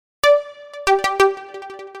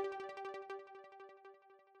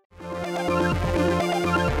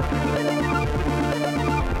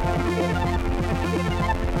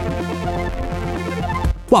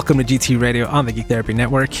Welcome to GT Radio on the Geek Therapy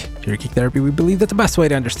Network. Here at Geek Therapy, we believe that the best way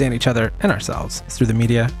to understand each other and ourselves is through the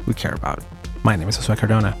media we care about. My name is Josue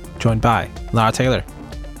Cardona, joined by Lara Taylor.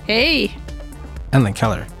 Hey. And Lynn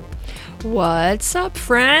Keller. What's up,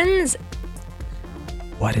 friends?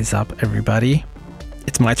 What is up, everybody?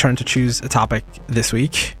 It's my turn to choose a topic this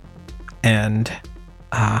week. And,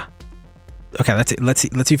 okay, let's see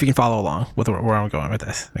if you can follow along with where I'm going with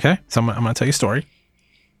this. Okay? So I'm going to tell you a story.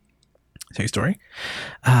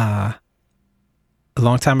 A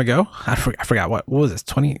long time ago, I forgot what was this,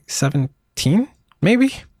 2017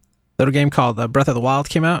 maybe, little game called Breath of the Wild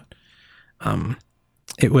came out.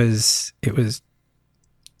 It was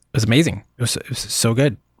amazing. It was so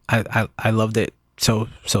good. I loved it so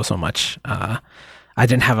much. I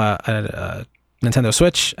didn't have a Nintendo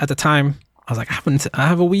Switch at the time. I was like, I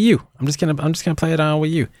have a Wii U. I'm just gonna play it on a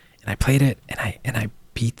Wii U. And I played it, and I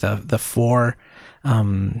beat the four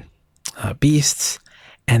beasts,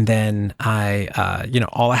 and then I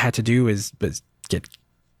all I had to do was get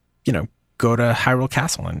go to Hyrule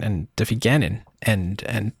Castle and defeat Ganon,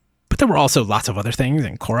 and but there were also lots of other things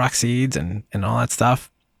and Korok seeds and all that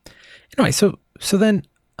stuff. Anyway, so then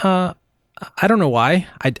I don't know why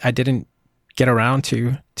I didn't get around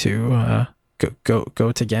to go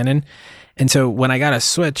to Ganon, and so when I got a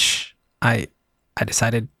Switch, I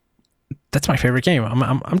decided that's my favorite game.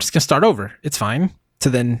 I'm just gonna start over. It's fine. So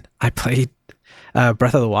then I played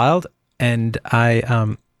Breath of the Wild, and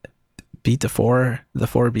I beat the four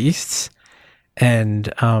beasts,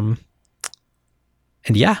 and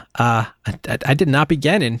yeah, I did not beat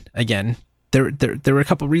Ganon again. There were a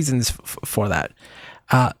couple reasons for that.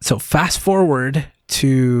 So fast forward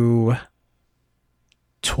to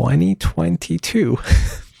 2022,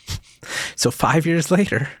 so 5 years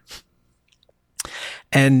later,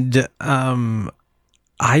 and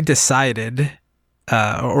I decided.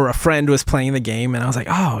 Or a friend was playing the game, and I was like,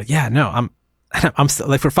 "Oh yeah, no, I'm still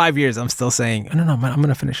like for 5 years, I'm still saying, no, I'm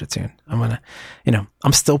gonna finish it soon. I'm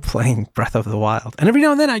still playing Breath of the Wild, and every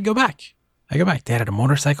now and then I go back. They had a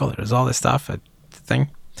motorcycle. There was all this stuff, a thing,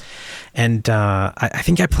 and I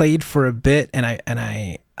think I played for a bit, and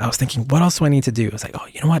I was thinking, what else do I need to do? I was like, oh,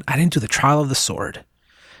 you know what? I didn't do the Trial of the Sword.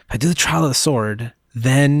 If I do the Trial of the Sword,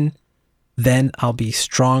 then I'll be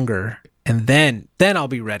stronger. And then I'll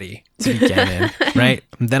be ready to beat Ganon, right?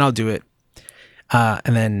 And then I'll do it.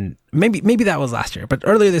 And then maybe that was last year, but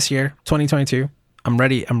earlier this year, 2022, I'm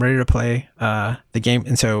ready to play the game.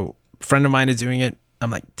 And so a friend of mine is doing it.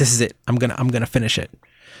 I'm like, this is it. I'm gonna finish it.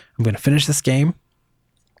 I'm gonna finish this game.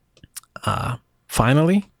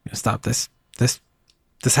 Finally, stop this. This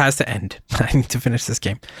has to end. I need to finish this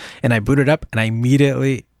game. And I boot it up, and I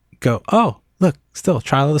immediately go, oh, look, still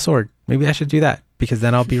Trial of the Sword. Maybe I should do that, because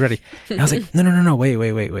then I'll be ready. And I was like, no, wait.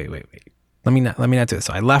 Let me not do this.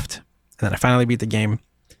 So I left, and then I finally beat the game,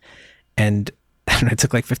 and it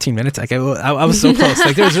took like 15 minutes. Like I was so close.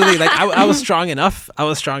 Like there was really like I was strong enough.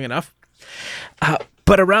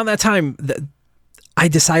 But around that time, I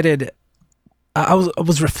decided I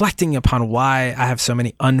was reflecting upon why I have so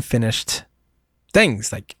many unfinished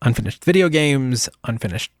things, like unfinished video games,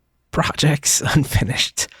 unfinished projects,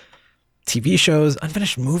 unfinished TV shows,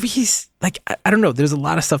 unfinished movies. Like, I don't know. There's a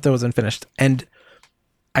lot of stuff that was unfinished. And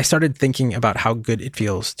I started thinking about how good it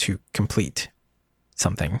feels to complete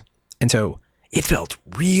something. And so it felt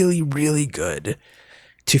really, really good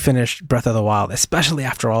to finish Breath of the Wild, especially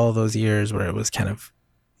after all of those years where it was kind of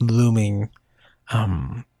looming.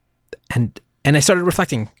 And I started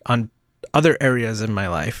reflecting on other areas in my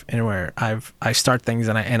life and where I start things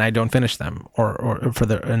and I don't finish them or for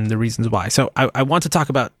the reasons why. So I want to talk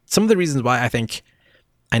about some of the reasons why I think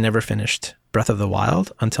I never finished Breath of the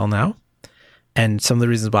Wild until now, and some of the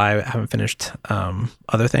reasons why I haven't finished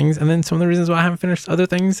other things, and then some of the reasons why I haven't finished other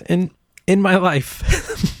things in my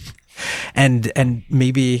life, and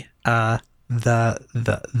maybe the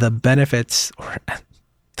benefits or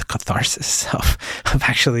the catharsis of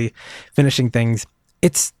actually finishing things.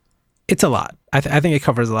 It's a lot. I think it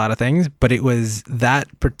covers a lot of things, but it was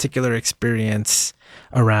that particular experience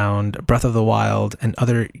around Breath of the Wild and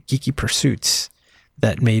other geeky pursuits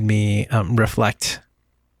that made me reflect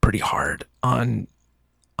pretty hard on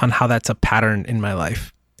how that's a pattern in my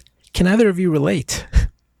life. Can either of you relate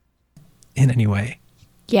in any way?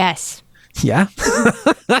 Yes. Yeah?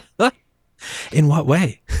 In what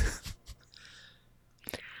way?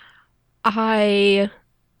 I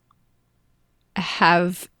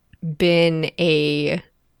have been a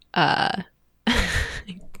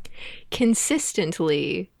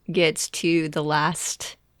consistently gets to the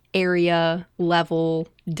last area, level,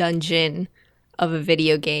 dungeon of a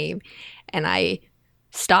video game, and I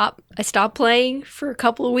I stop playing for a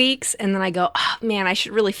couple of weeks, and then I go, oh man, I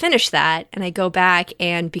should really finish that. And I go back,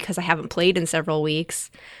 and because I haven't played in several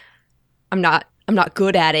weeks, I'm not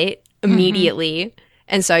good at it immediately.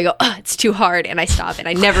 And so I go, oh, it's too hard, and I stop and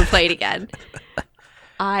I never play it again.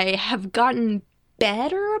 I have gotten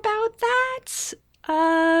better about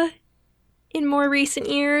that in more recent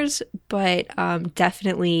years, but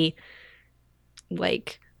definitely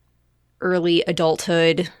like early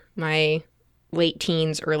adulthood, my late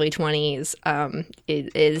teens, early 20s,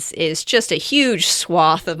 is just a huge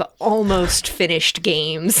swath of almost finished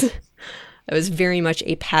games. It was very much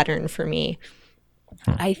a pattern for me.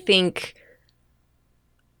 I think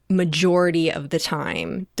majority of the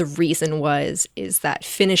time the reason is that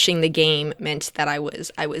finishing the game meant that I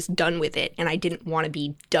was done with it, and I didn't want to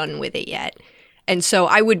be done with it yet. And so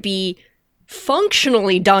I would be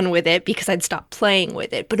functionally done with it because I'd stopped playing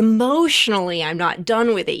with it, but emotionally I'm not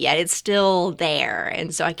done with it yet. It's still there,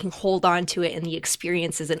 and so I can hold on to it, and the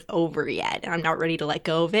experience isn't over yet, and I'm not ready to let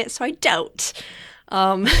go of it, so I don't.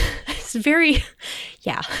 It's very,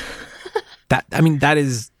 yeah. That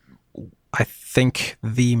is, I think,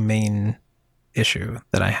 the main issue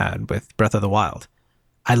that I had with Breath of the Wild.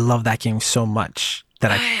 I love that game so much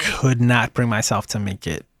that I could not bring myself to make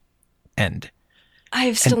it end. I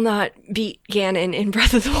have still not beat Ganon in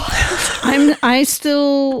Breath of the Wild. I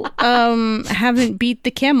still haven't beat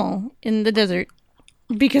the camel in the desert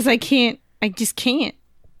because I can't. I just can't.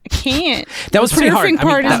 I can't. That was pretty hard. The surfing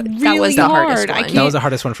part is really was the hardest hard. one. That was the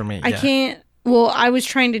hardest one for me. I can't. Well, I was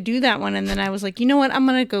trying to do that one, and then I was like, you know what? I'm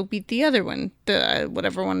gonna go beat the other one. The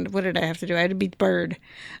whatever one. What did I have to do? I had to beat Bird.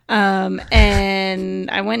 And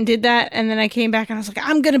I went and did that, and then I came back and I was like,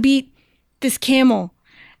 I'm gonna beat this camel.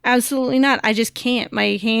 Absolutely not. I just can't.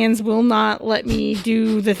 My hands will not let me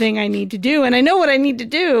do the thing I need to do. And I know what I need to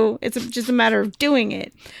do. It's just a matter of doing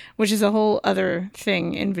it, which is a whole other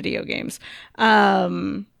thing in video games.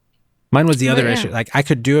 Mine was the other issue. Like, I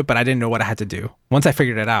could do it, but I didn't know what I had to do. Once I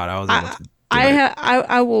figured it out, I was able to do it.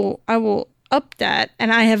 I will up that,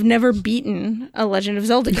 and I have never beaten a Legend of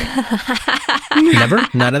Zelda game. Never?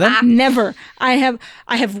 None of them? Never. I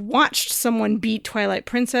have watched someone beat Twilight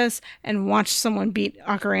Princess and watched someone beat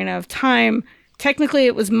Ocarina of Time. Technically,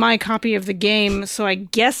 it was my copy of the game, so I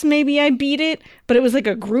guess maybe I beat it, but it was like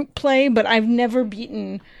a group play, but I've never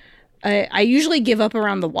beaten... I usually give up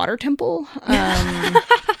around the water temple.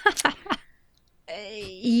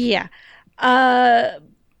 Yeah.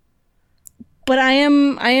 But I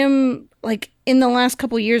am like, in the last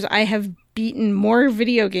couple years, I have beaten more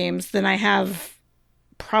video games than I have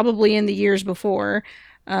probably in the years before.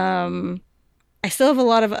 I still have a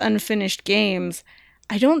lot of unfinished games.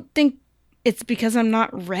 I don't think it's because I'm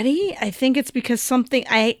not ready. I think it's because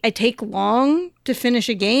I take long to finish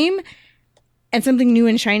a game, and something new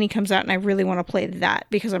and shiny comes out, and I really want to play that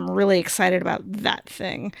because I'm really excited about that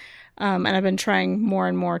thing. And I've been trying more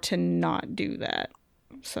and more to not do that.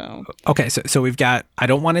 So okay, so we've got I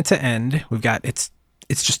don't want it to end. We've got it's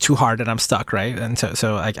just too hard and I'm stuck, right? And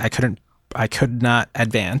so I could not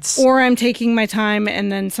advance. Or I'm taking my time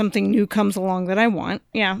and then something new comes along that I want.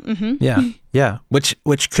 Yeah. Mm-hmm. Yeah.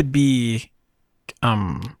 Which could be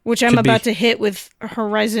which I'm about to hit with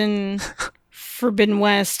Horizon Forbidden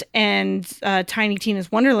West and Tiny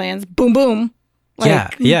Tina's Wonderlands. Boom boom.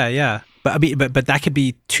 Like, yeah. But that could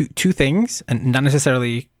be two things, and not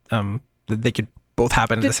necessarily they could both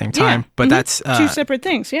happen at the same time. But that's two separate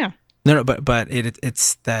things. Yeah. No. But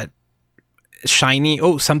it's that shiny.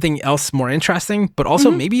 Oh, something else more interesting. But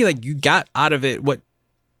also maybe like you got out of it what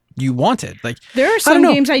you wanted. Like, there are some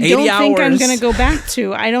games I don't think I'm hours. going to go back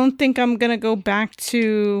to. I don't think I'm going to go back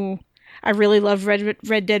to. I really love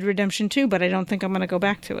Red Dead Redemption 2, but I don't think I'm going to go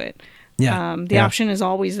back to it. Yeah. The option is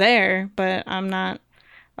always there, but I'm not.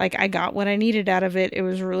 Like, I got what I needed out of it. It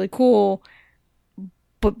was really cool.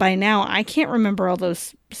 But by now, I can't remember all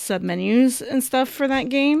those sub-menus and stuff for that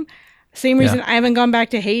game. Same reason I haven't gone back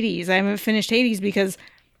to Hades. I haven't finished Hades because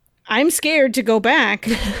I'm scared to go back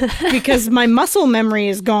because my muscle memory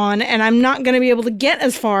is gone and I'm not going to be able to get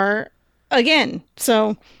as far again.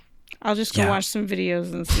 So I'll just go watch some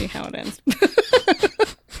videos and see how it ends.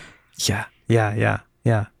 Yeah.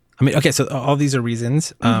 I mean, okay, so all these are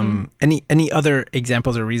reasons. Any other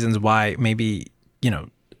examples or reasons why maybe,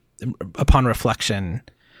 upon reflection,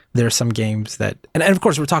 there are some games that, and of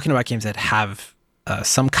course we're talking about games that have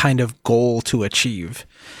some kind of goal to achieve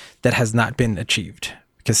that has not been achieved,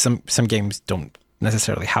 because some games don't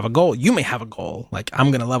necessarily have a goal. You may have a goal, like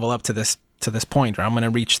I'm going to level up to this point, or I'm going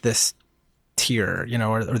to reach this tier,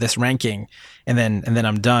 or this ranking, and then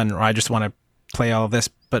I'm done, or I just want to play all of this.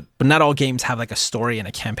 But not all games have like a story and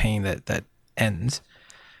a campaign that ends.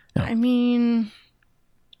 I mean,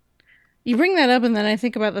 You bring that up, and then I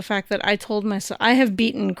think about the fact that I told myself I have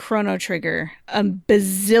beaten Chrono Trigger a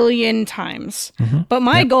bazillion times, but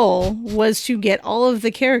my goal was to get all of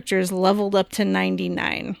the characters leveled up to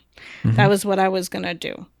 99. That was what I was going to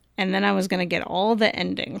do. And then I was going to get all the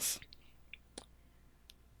endings.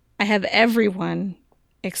 I have everyone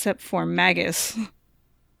except for Magus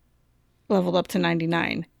leveled up to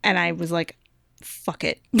 99. And I was like, fuck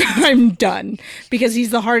it. I'm done. Because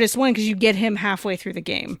he's the hardest one, because you get him halfway through the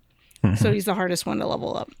game. So he's the hardest one to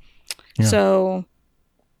level up. Yeah. So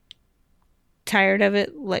tired of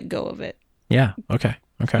it, let go of it. Yeah. Okay.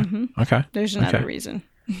 Okay. There's another reason.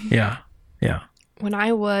 Yeah. When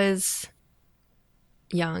I was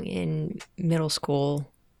young in middle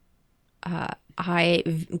school, I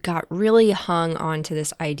got really hung on to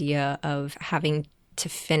this idea of having to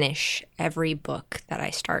finish every book that I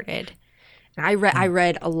started. And I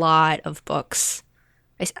read a lot of books.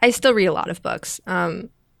 I still read a lot of books.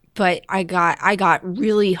 But I got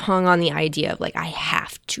really hung on the idea of like, I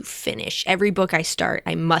have to finish every book I start.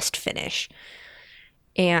 I must finish.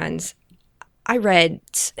 And I read,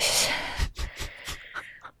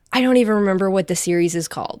 I don't even remember what the series is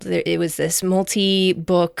called. It was this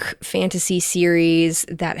multi-book fantasy series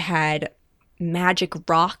that had magic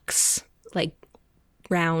rocks, like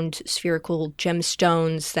round spherical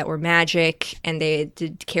gemstones that were magic, and the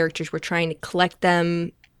characters were trying to collect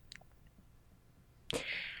them.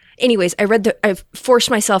 Anyways, I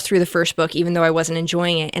forced myself through the first book, even though I wasn't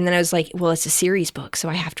enjoying it. And then I was like, well, it's a series book, so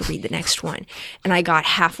I have to read the next one. And I got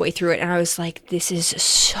halfway through it, and I was like, this is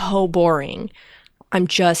so boring. I'm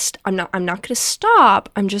not going to stop.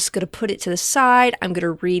 I'm just going to put it to the side. I'm going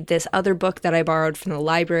to read this other book that I borrowed from the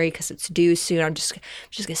library because it's due soon. I'm just going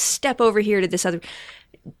to step over here to this other.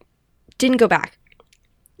 Didn't go back.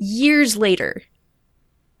 Years later,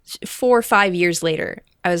 4 or 5 years later,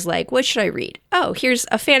 I was like, what should I read? Oh, here's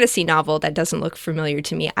a fantasy novel that doesn't look familiar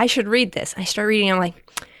to me. I should read this. I start reading, I'm like,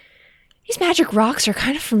 these magic rocks are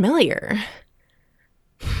kind of familiar.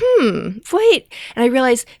 Wait. And I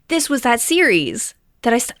realized this was that series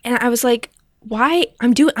that and I was like, why?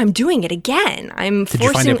 I'm doing it again. Did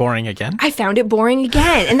you find it boring again? I found it boring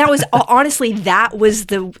again. And that was, honestly, that was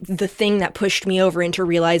the thing that pushed me over into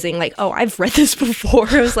realizing like, oh, I've read this before.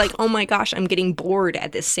 I was like, oh my gosh, I'm getting bored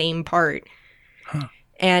at this same part. Huh.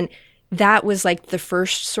 And that was like the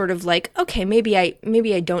first sort of like, okay, maybe I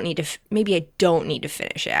don't need to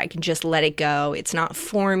finish it. I can just let it go. It's not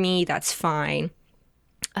for me. That's fine.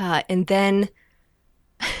 And then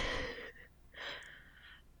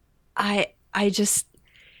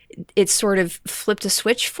it sort of flipped a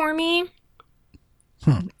switch for me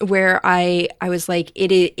where I was like,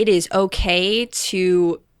 it is okay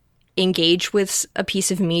to engage with a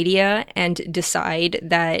piece of media and decide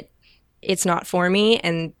that it's not for me,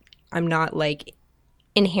 and I'm not like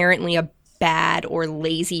inherently a bad or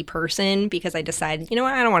lazy person because I decided, you know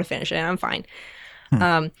what, I don't want to finish it. I'm fine.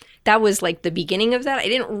 That was like the beginning of that. I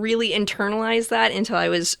didn't really internalize that until I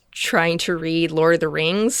was trying to read Lord of the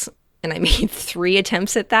Rings, and I made 3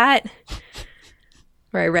 attempts at that,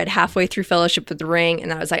 where I read halfway through Fellowship of the Ring,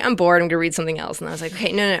 and I was like, I'm bored, I'm going to read something else. And I was like,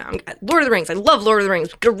 okay, no, Lord of the Rings. I love Lord of the Rings.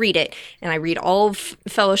 I'm going to read it. And I read all of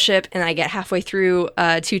Fellowship, and I get halfway through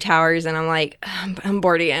Two Towers, and I'm like, I'm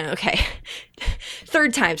bored again. Okay.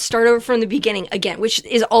 3rd time, start over from the beginning again, which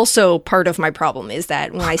is also part of my problem, is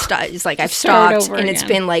that when I start, it's like I've stopped, and it's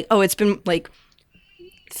been like, it's been like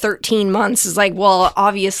 13 months. It's like, well,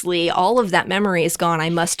 obviously all of that memory is gone. I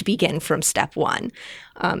must begin from step 1.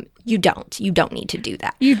 You don't need to do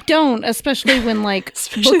that. You don't, especially when like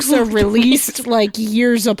books are released like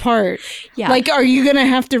years apart. Yeah. Like, are you going to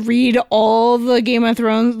have to read all the Game of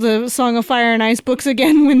Thrones, the Song of Fire and Ice books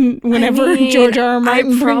again whenever George R. R.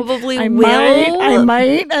 Martin? I probably will. I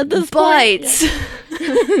might at this point.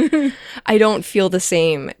 But I don't feel the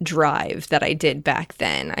same drive that I did back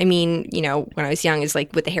then. I mean, you know, when I was young, is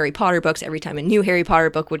like with the Harry Potter books, every time a new Harry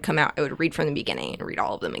Potter book would come out, I would read from the beginning and read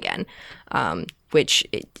all of them again. Which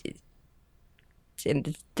in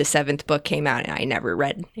the 7th book came out, and I never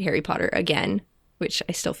read Harry Potter again, which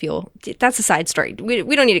I still feel that's a side story. We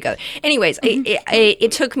don't need to go. Anyways,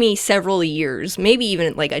 it took me several years, maybe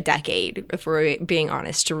even like a decade, if we're being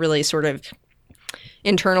honest, to really sort of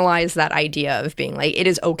internalize that idea of being like, it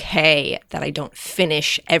is okay that I don't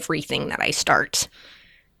finish everything that I start.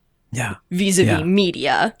 Yeah. Vis-a-vis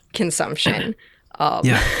media consumption.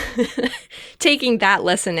 Taking that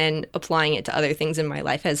lesson and applying it to other things in my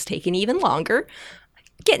life has taken even longer.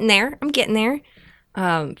 I'm getting there.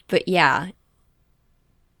 But yeah.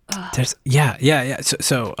 There's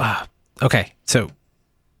So okay. So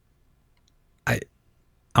I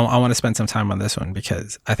want to spend some time on this one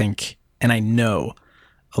because I think, and I know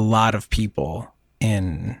a lot of people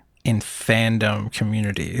in fandom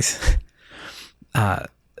communities,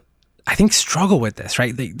 I think struggle with this,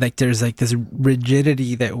 right? Like there's like this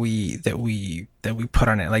rigidity that we put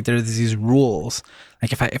on it. Like there's these rules.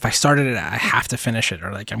 Like if I started it, I have to finish it,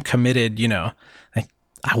 or like I'm committed. Like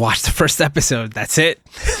I watched the first episode. That's it.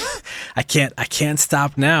 I can't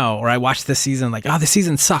stop now. Or I watched this season. Like, oh, the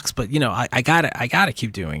season sucks, but I gotta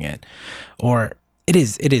keep doing it. Or it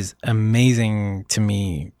is amazing to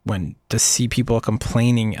me to see people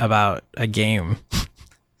complaining about a game.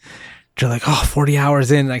 They're like, oh, 40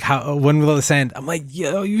 hours in, like when will this end? I'm like,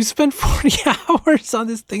 yo, you spent 40 hours on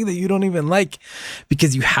this thing that you don't even like,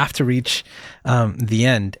 because you have to reach the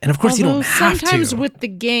end. And of course you don't have to. Sometimes with the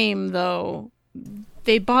game though,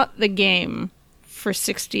 they bought the game for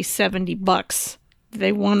 $60-$70.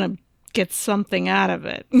 They want to get something out of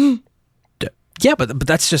it. Yeah, but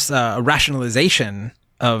that's just a rationalization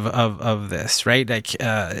of this, right? Like,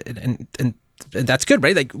 and that's good,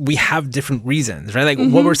 right? Like we have different reasons, right? Like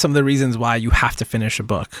what were some of the reasons why you have to finish a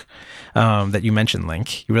book that you mentioned,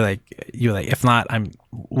 Link? You were like, if not,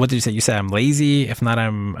 what did you say? You said I'm lazy. If not,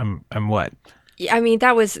 I'm what? Yeah, I mean,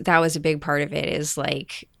 that was a big part of it, is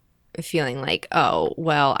like feeling like, oh,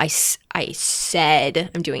 well, I said,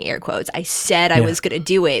 I'm doing air quotes, I said I was going to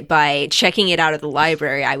do it by checking it out of the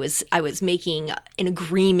library. I was making an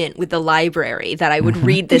agreement with the library that I would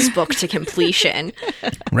read this book to completion.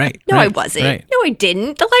 Right. No, right, I wasn't. right. No, I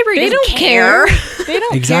didn't. The library They doesn't don't care. They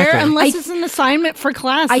don't Exactly. care unless it's an assignment for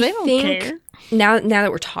class. They don't care. Now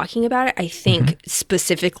that we're talking about it, I think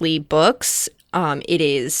specifically books, it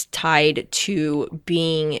is tied to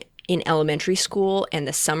being in elementary school and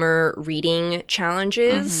the summer reading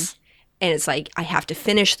challenges. And it's like, I have to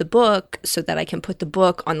finish the book so that I can put the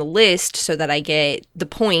book on the list, so that I get the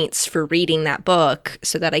points for reading that book,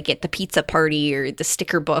 so that I get the pizza party or the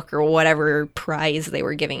sticker book or whatever prize they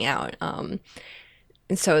were giving out. And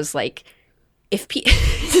so it's like, if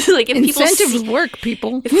incentives work,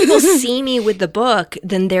 people. If people see me with the book,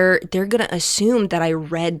 then they're gonna assume that I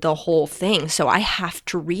read the whole thing. So I have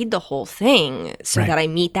to read the whole thing so that I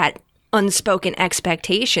meet that unspoken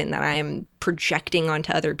expectation that I'm projecting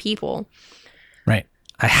onto other people. Right.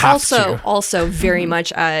 I have to. Also, very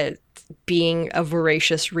much being a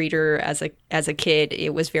voracious reader as a kid,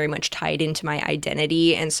 it was very much tied into my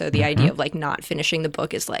identity, and so the idea of like not finishing the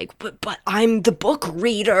book is like, but I'm the book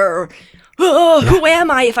reader. Who am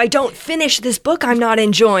I if I don't finish this book I'm not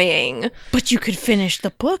enjoying? But you could finish the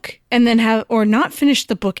book and then not finish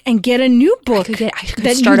the book and get a new book. I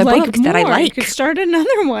could start a book that I like. You could start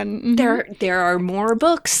another one. There are more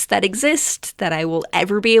books that exist that I will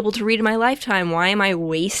ever be able to read in my lifetime. Why am I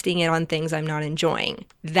wasting it on things I'm not enjoying?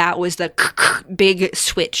 That was the big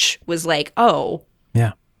switch, was like, oh,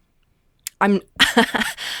 yeah,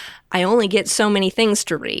 I only get so many things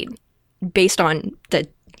to read based on the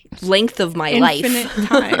length of my infinite life.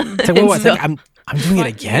 Time. It's like, what, I'm doing it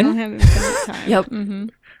again? I don't have infinite time.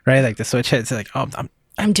 Yep. Right, like the switch hits. Like, oh,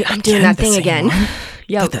 I'm doing that thing again.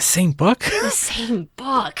 Yep. The same book. The same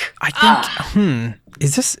book. I think.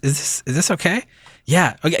 Is this okay?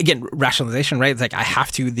 Yeah. Again, rationalization, right? It's like I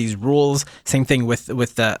have to, these rules. Same thing with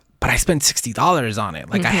the. But I spent $60 on it.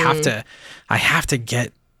 Like I have to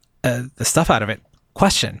get the stuff out of it.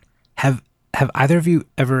 Question: Have either of you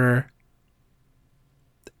ever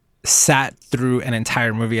sat through an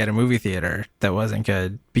entire movie at a movie theater that wasn't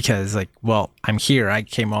good because, like, well, I'm here. I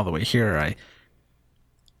came all the way here.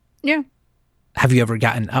 Yeah. Have you ever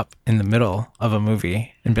gotten up in the middle of a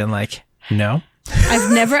movie and been like, no?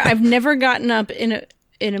 I've never gotten up in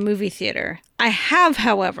a movie theater. I have,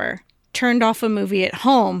 however, turned off a movie at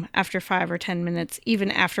home after 5 or 10 minutes,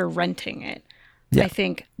 even after renting it. Yeah. I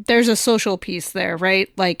think there's a social piece there, right?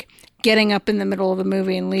 Like getting up in the middle of the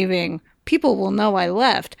movie and leaving. People will know I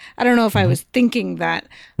left. I don't know if I was thinking that,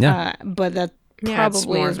 but that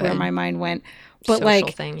probably is where my mind went. But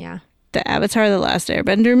like thing, the Avatar: The Last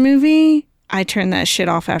Airbender movie, I turned that shit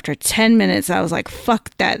off after 10 minutes. I was like,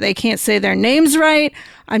 fuck that. They can't say their names right.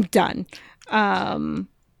 I'm done.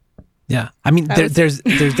 Yeah. I mean, there's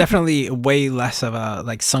definitely way less of a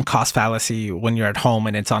like sunk cost fallacy when you're at home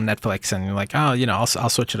and it's on Netflix and you're like, oh, I'll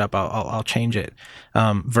switch it up. I'll change it.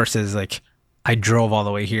 Versus like, I drove all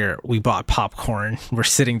the way here. We bought popcorn. We're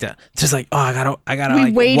sitting down. Just like, oh, I gotta we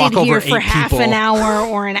like waited walk over here for 8 half people. an hour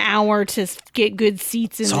or an hour to get good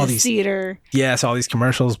seats in the theater. Yes, all these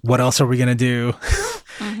commercials. What else are we gonna do?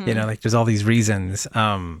 Like there's all these reasons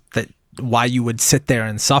that why you would sit there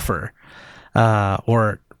and suffer,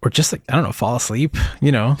 or just like, I don't know, fall asleep.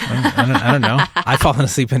 I don't know. I've fallen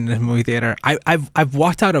asleep in the movie theater. I've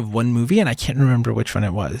walked out of one movie and I can't remember which one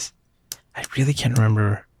it was. I really can't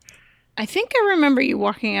remember I think I remember you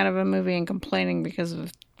walking out of a movie and complaining because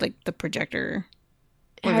of like the projector.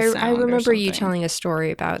 Or the I sound or remember you something. telling a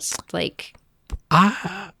story about like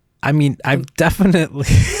I mean, I've definitely,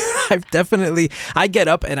 I get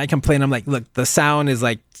up and I complain. I'm like, look, the sound is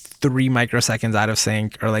like 3 microseconds out of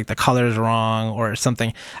sync, or like the color's wrong or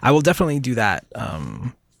something. I will definitely do that.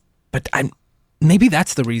 But maybe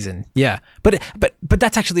that's the reason. Yeah. But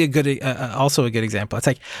that's actually a good, also a good example. It's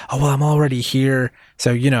like, oh, well, I'm already here.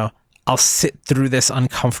 So, I'll sit through this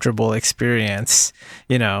uncomfortable experience,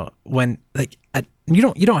 when like, you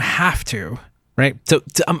don't have to. Right. So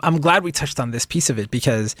I'm glad we touched on this piece of it,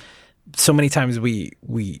 because so many times we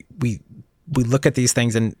look at these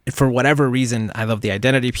things, and for whatever reason, I love the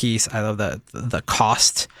identity piece. I love the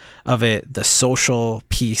cost of it, the social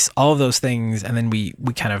piece, all of those things. And then we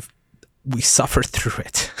suffer through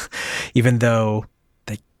it, even though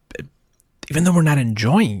we're not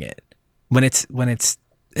enjoying it, when it's,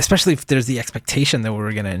 especially if there's the expectation that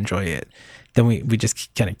we're going to enjoy it, then we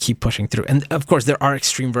just kind of keep pushing through. And of course, there are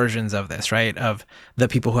extreme versions of this, right? Of the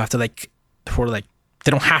people who have to they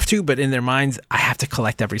don't have to, but in their minds, I have to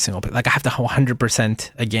collect every single bit. Like, I have to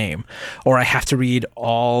 100% a game, or I have to read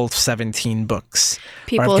all 17 books.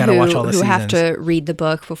 people or I've got to watch all the who have seasons. to read the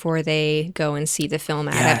book before they go and see the film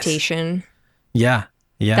adaptation. Yeah.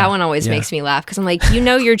 Yeah. That one always makes me laugh, because I'm like,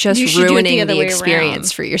 you're just You should do it the ruining other the way experience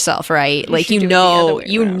around. for yourself, right? Like, should do it the other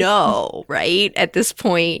way around. right? At this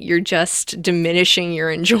point, you're just diminishing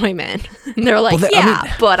your enjoyment. And they're like, Well,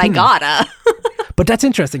 but I gotta. But that's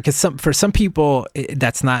interesting, because for some people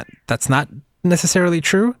that's not necessarily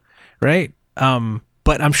true, right?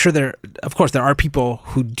 But I'm sure there are people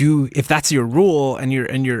who do. If that's your rule, and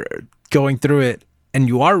you're going through it, and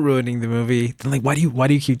you are ruining the movie, then like, why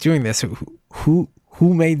do you keep doing this?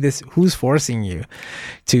 Who made this? Who's forcing you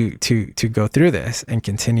to go through this and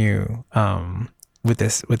continue with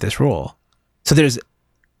this rule? So there's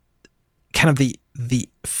kind of the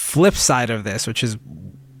flip side of this, which is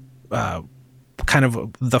kind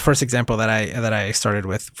of the first example that I started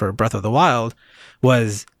with for Breath of the Wild,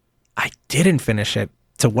 was I didn't finish it.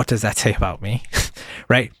 So what does that say about me?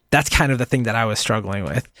 Right? That's kind of the thing that I was struggling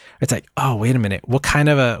with. It's like, oh, wait a minute. What kind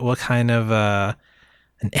of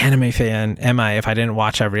an anime fan am I if I didn't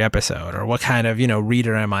watch every episode? Or what kind of,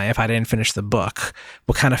 reader am I if I didn't finish the book?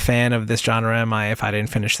 What kind of fan of this genre am I if I didn't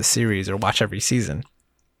finish the series or watch every season?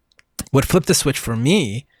 What flipped the switch for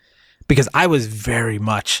me, because I was very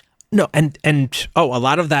much a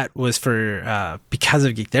lot of that was for because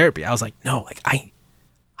of Geek Therapy. I was like, no, like I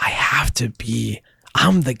have to be.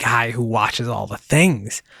 I'm the guy who watches all the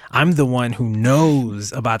things. I'm the one who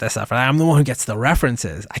knows about that stuff. Right? I'm the one who gets the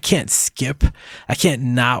references. I can't skip. I can't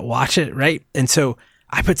not watch it, right? And so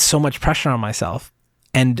I put so much pressure on myself,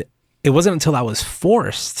 and it wasn't until I was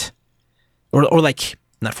forced, or like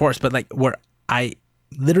not forced, but like where I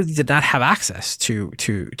literally did not have access to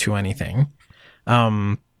anything,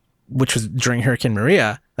 which was during Hurricane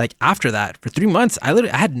Maria. Like, after that, for 3 months, I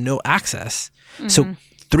had no access. Mm-hmm. So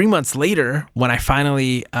 3 months later, when I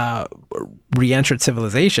finally re-entered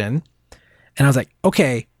Civilization, and I was like,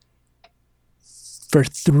 okay, for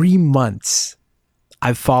 3 months,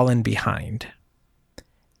 I've fallen behind.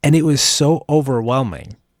 And it was so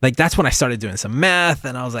overwhelming. Like, that's when I started doing some math,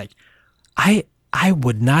 and I was like, I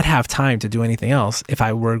would not have time to do anything else if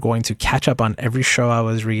I were going to catch up on every show I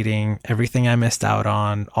was reading, everything I missed out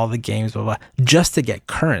on, all the games, blah, blah, just to get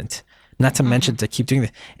current. Not to mention to keep doing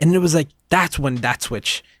this. And it was like, that's when that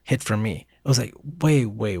switch hit for me. It was like,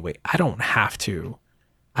 wait. I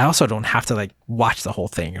also don't have to like watch the whole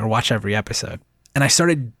thing or watch every episode. And I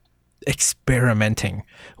started experimenting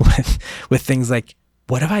with things like,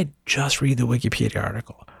 what if I just read the Wikipedia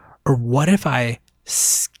article? Or what if I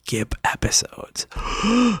skip episodes?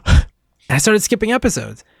 And I started skipping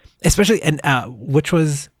episodes, especially, and I'll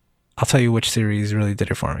tell you which series really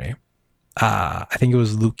did it for me. I think it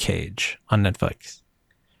was Luke Cage on Netflix,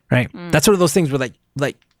 right? That's one of those things where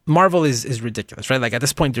like Marvel is ridiculous, right? Like, at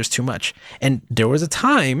this point, there's too much. And there was a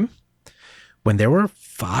time when there were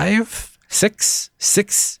 5, 6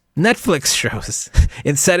 Netflix shows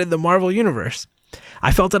set in the Marvel universe.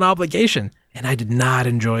 I felt an obligation, and I did not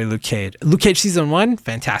enjoy Luke Cage. Luke Cage season 1,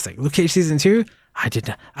 fantastic. Luke Cage season 2, I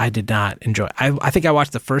did not enjoy. I think I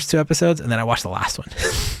watched the first 2 episodes, and then I watched the last one.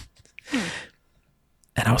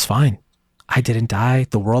 And I was fine. I didn't die.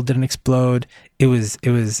 The world didn't explode. It was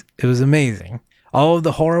amazing. All of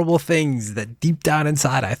the horrible things that deep down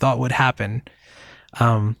inside I thought would happen,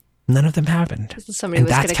 none of them happened. Somebody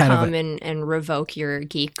was going to come and revoke your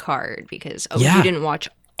geek card because you didn't watch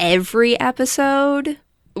every episode.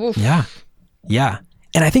 Oof. Yeah.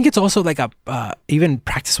 And I think it's also like a even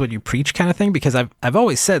practice what you preach kind of thing, because I've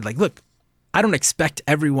always said, like, look, I don't expect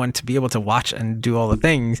everyone to be able to watch and do all the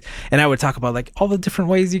things. And I would talk about like all the different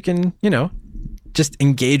ways you can, just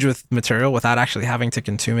engage with material without actually having to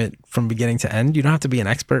consume it from beginning to end. You don't have to be an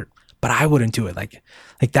expert, but I wouldn't do it like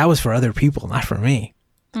that was for other people, not for me.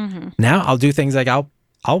 Mm-hmm. Now I'll do things like I'll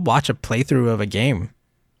watch a playthrough of a game.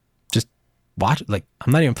 Just watch, like,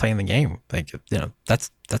 I'm not even playing the game. Like,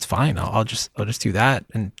 that's fine. I'll just do that.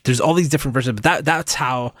 And there's all these different versions, but that's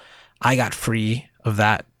how I got free of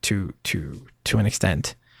that to an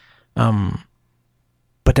extent.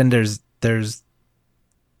 But then there's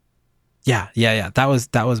yeah. That was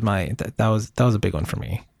a big one for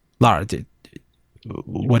me. Lara,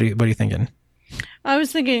 what are you thinking? I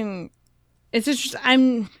was thinking it's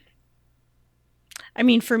interesting. I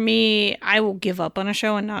mean, for me, I will give up on a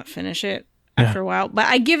show and not finish it after a while, but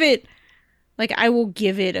I will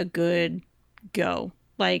give it a good go.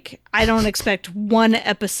 Like, I don't expect one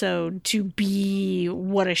episode to be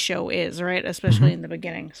what a show is, right? Especially in the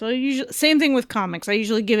beginning. So usually, same thing with comics. I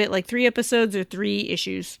usually give it like 3 episodes or 3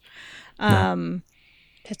 issues.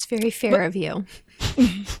 That's very fair of you.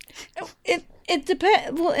 It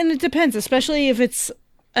depends. Well, and it depends, especially if it's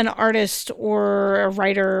an artist or a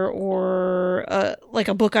writer or like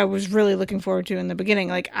a book I was really looking forward to in the beginning.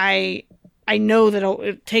 Like, I know that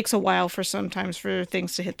it takes a while sometimes for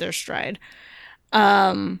things to hit their stride.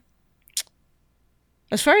 As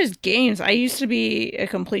far as games, I used to be a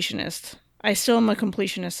completionist. I still am a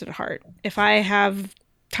completionist at heart. If I have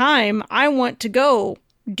time, I want to go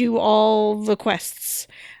do all the quests.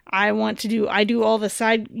 I do all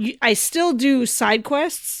the I still do side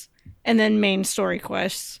quests and then main story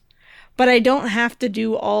quests, but I don't have to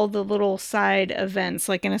do all the little side events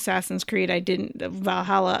like in Assassin's Creed. I didn't.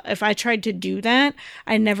 Valhalla. If I tried to do that,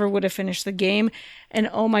 I never would have finished the game. And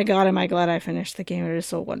oh my God, am I glad I finished the game. It is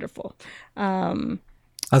so wonderful. I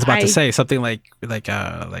was about to say something like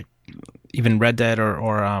even Red Dead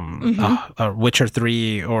or Witcher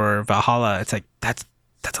 3 or Valhalla. It's like, that's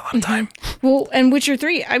a lot of time. Well, and Witcher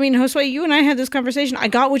 3, I mean, Josue, you and I had this conversation. I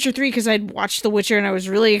got Witcher 3 because I'd watched The Witcher and I was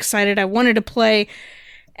really excited. I wanted to play,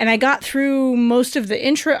 and I got through most of the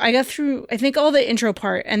intro. I got through, I think, all the intro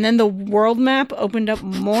part, and then the world map opened up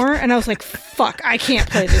more, and I was like, fuck, I can't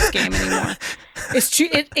play this game anymore.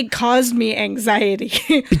 It caused me anxiety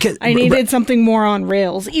because I needed something more on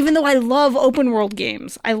rails, even though I love open world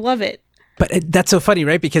games. I love it. But that's so funny,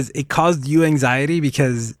 right? Because it caused you anxiety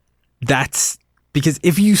because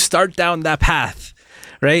if you start down that path,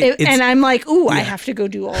 right? And I'm like, ooh, I have to go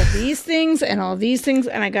do all these things and all these things,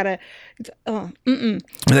 and I gotta,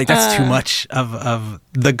 like, that's too much of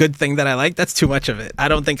the good thing that I like. That's too much of it. I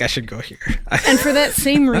don't think I should go here. And for that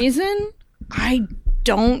same reason, I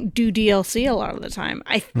don't do DLC a lot of the time.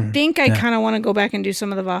 I think I kind of want to go back and do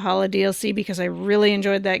some of the Valhalla DLC because I really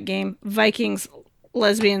enjoyed that game. Vikings,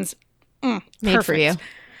 lesbians, made for you.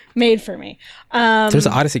 Made for me. There's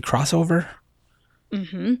an Odyssey crossover.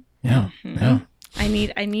 Mm-hmm. Yeah. Mm-hmm. Yeah.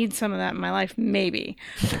 I need some of that in my life, maybe.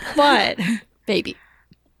 But maybe.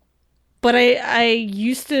 But I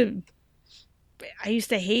used to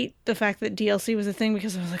hate the fact that DLC was a thing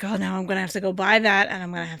because I was like, oh, now I'm gonna have to go buy that and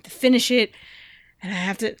I'm gonna have to finish it,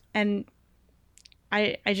 and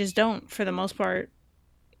I just don't, for the most part,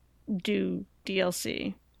 do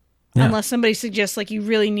DLC unless somebody suggests, like, you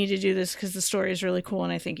really need to do this because the story is really cool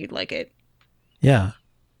and I think you'd like it. Yeah.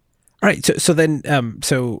 All right. So then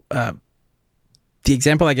the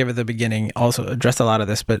example I gave at the beginning also addressed a lot of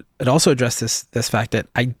this, but it also addressed this fact that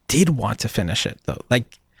I did want to finish it, though.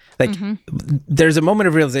 Like there's a moment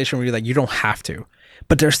of realization where you're like, you don't have to,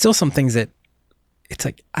 but there's still some things that it's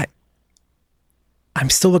like I'm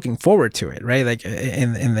still looking forward to it, right? Like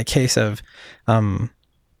in the case of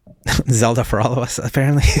Zelda For All of Us,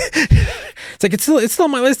 apparently. It's like it's still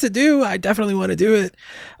on my list to do. I definitely want to do it.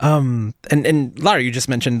 And Lara, you just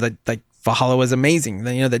mentioned that, like, Valhalla was amazing.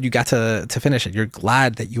 That, that you got to finish it. You're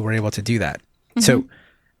glad that you were able to do that. So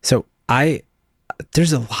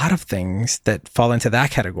there's a lot of things that fall into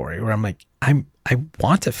that category where I'm like, I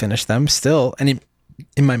want to finish them still. And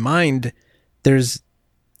in my mind,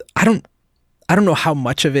 I don't know how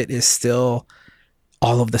much of it is still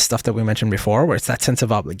all of the stuff that we mentioned before, where it's that sense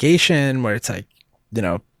of obligation, where it's like,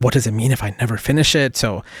 what does it mean if I never finish it?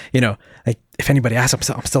 So, like, if anybody asks,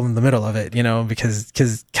 I'm still in the middle of it,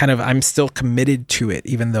 because kind of I'm still committed to it,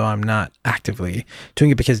 even though I'm not actively doing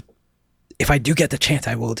it, because if I do get the chance,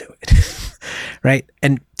 I will do it. Right.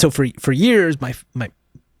 And so for years, my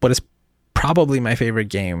what is probably my favorite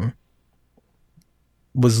game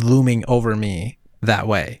was looming over me that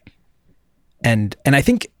way. And I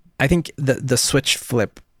think the switch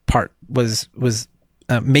flip part was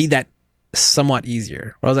made that somewhat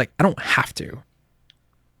easier. Where I was like, I don't have to.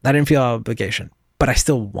 I didn't feel obligation, but I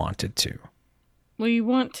still wanted to. Well, you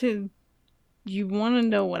want to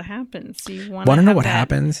know what happens. You want to know what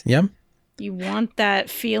happens. Yeah. You want that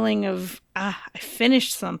feeling of, I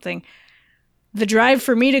finished something. The drive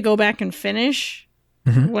for me to go back and finish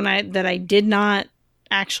that I did not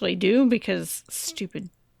actually do because stupid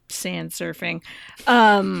sand surfing,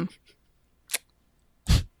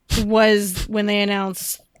 was when they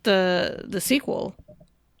announced the sequel.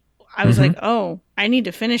 I was like, oh, I need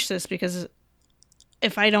to finish this because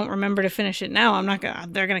if I don't remember to finish it now,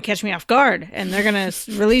 they're going to catch me off guard and they're going to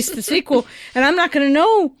release the sequel and I'm not going to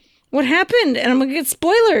know what happened and I'm going to get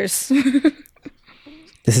spoilers.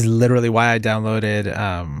 This is literally why I downloaded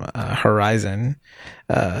Horizon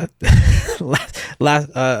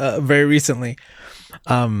very recently.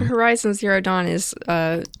 Horizon Zero Dawn is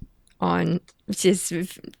on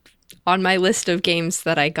my list of games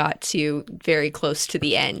that I got to very close to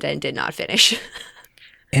the end and did not finish.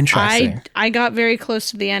 Interesting. I got very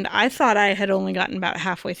close to the end. I thought I had only gotten about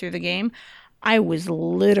halfway through the game. I was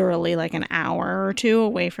literally like an hour or two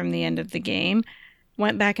away from the end of the game.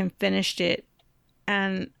 Went back and finished it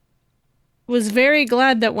and was very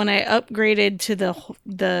glad that when I upgraded to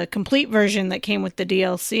the complete version that came with the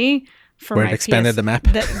DLC for where my it expanded the map.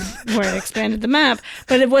 Where it expanded the map,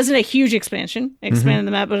 but it wasn't a huge expansion. It expanded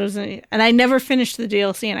the map, but it wasn't, and I never finished the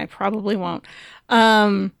DLC and I probably won't.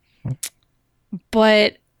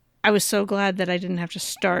 But I was so glad that I didn't have to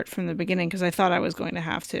start from the beginning because I thought I was going to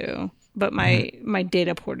have to. But my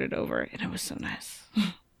data ported over and it was so nice.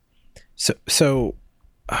 So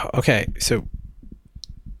okay. So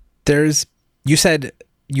you said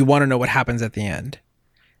you want to know what happens at the end.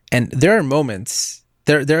 And there are moments,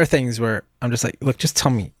 there are things where I'm just like, look, just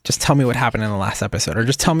tell me what happened in the last episode or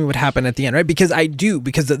just tell me what happened at the end, right? Because I do,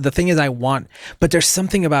 because the thing is I want, but there's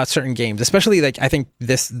something about certain games, especially like I think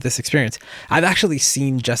this experience, I've actually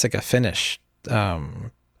seen Jessica finish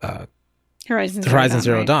Horizon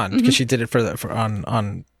Zero Dawn because she did it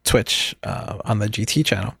on Twitch on the GT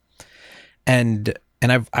channel, and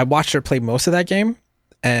I watched her play most of that game,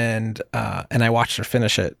 and I watched her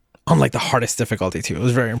finish it on like the hardest difficulty too. It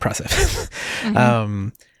was very impressive.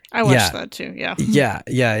 I watched that too. Yeah.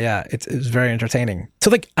 Yeah. It was very entertaining.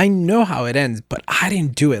 So like I know how it ends, but I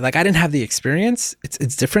didn't do it. Like I didn't have the experience.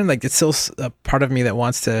 It's different. Like it's still a part of me that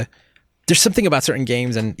wants to. There's something about certain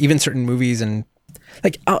games and even certain movies and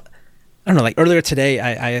like I don't know. Like earlier today,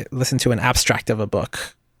 I listened to an abstract of a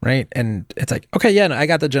book, right? And it's like, okay, yeah, no, I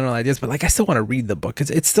got the general ideas, but like I still want to read the book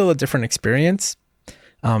because it's still a different experience.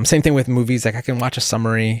 Same thing with movies. Like I can watch a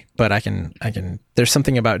summary, but I can. There's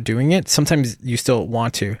something about doing it. Sometimes you still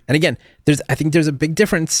want to. And again, I think there's a big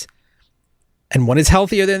difference, and one is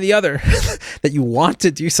healthier than the other. That you want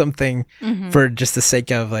to do something for just the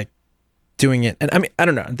sake of like doing it. And I mean, I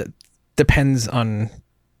don't know. That depends on.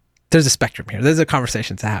 There's a spectrum here. There's a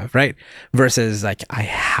conversation to have, right? Versus like I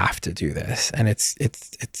have to do this, and it's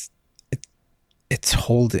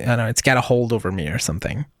holding. I don't know. It's got a hold over me or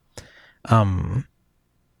something.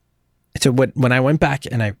 So when I went back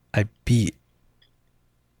and I beat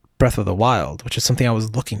Breath of the Wild, which is something I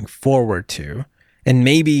was looking forward to, and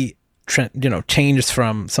maybe changed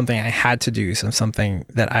from something I had to do, something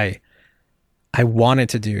that I wanted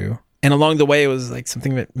to do, and along the way it was like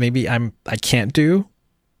something that maybe I can't do.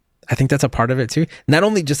 I think that's a part of it too. Not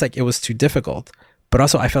only just like it was too difficult, but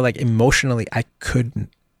also I felt like emotionally I couldn't,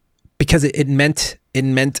 because it meant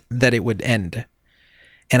that it would end,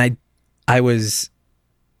 and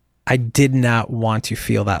I did not want to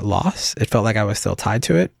feel that loss. It felt like I was still tied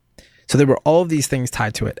to it. So there were all of these things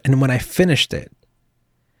tied to it. And when I finished it,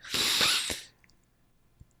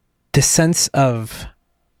 the sense of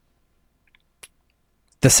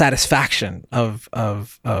the satisfaction of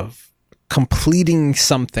completing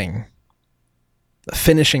something,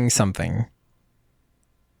 finishing something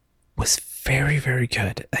was very, very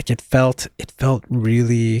good. Like it felt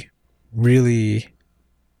really, really,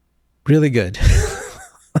 really good.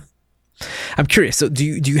 I'm curious. So do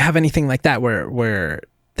you have anything like that where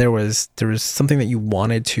there was something that you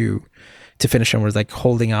wanted to finish and was like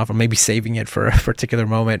holding off or maybe saving it for a particular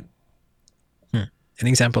moment? Any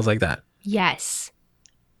examples like that? Yes.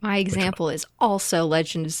 My example is also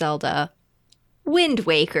Legend of Zelda Wind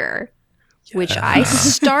Waker, which I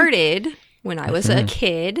started when I was a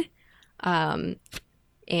kid. And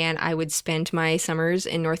I would spend my summers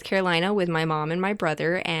in North Carolina with my mom and my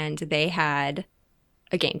brother, and they had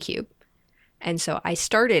a GameCube. And so I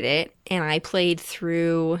started it, and I played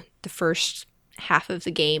through the first half of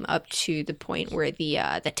the game up to the point where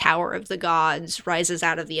the Tower of the Gods rises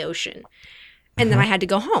out of the ocean. And then I had to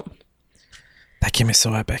go home. That game is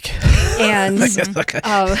so epic. And Okay.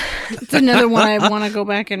 It's another one I want to go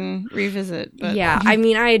back and revisit. But. yeah, I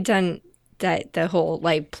mean, I had done the whole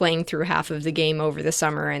like playing through half of the game over the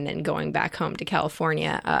summer and then going back home to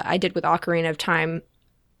California. I did with Ocarina of Time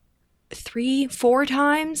 3-4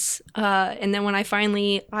 times, and then when I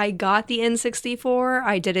got the N64,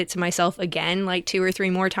 I did it to myself again like 2 or 3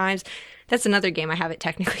 more times. That's another game I haven't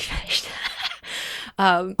technically finished.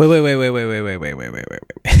 Wait.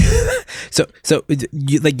 So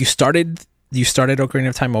you started Ocarina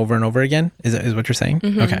of Time over and over again? Is what you're saying?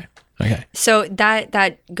 Mm-hmm. Okay. So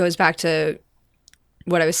that goes back to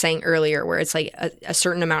what I was saying earlier, where it's like a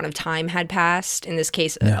certain amount of time had passed. In this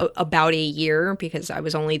case, about a year, because I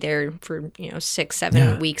was only there for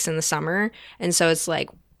 6-7 weeks in the summer, and so it's like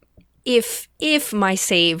if my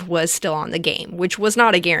save was still on the game, which was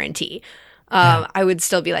not a guarantee, I would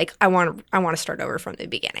still be like, I want to start over from the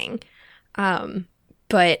beginning.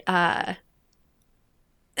 But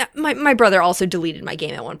my brother also deleted my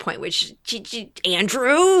game at one point, which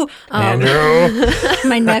Andrew.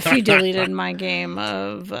 My nephew deleted my game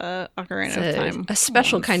of Ocarina of Time. A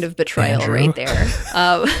special kind of betrayal right there.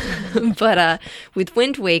 But with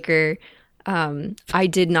Wind Waker, I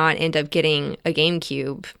did not end up getting a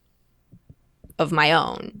GameCube of my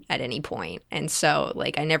own at any point. And so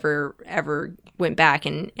like I never ever went back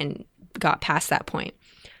and got past that point.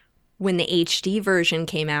 When the HD version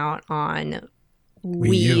came out on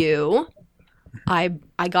Wii U, I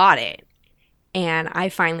got it. And I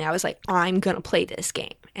was like, I'm going to play this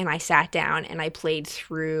game. And I sat down and I played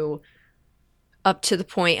through up to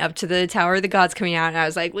the Tower of the Gods coming out. And I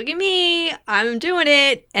was like, look at me, I'm doing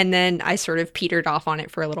it. And then I sort of petered off on it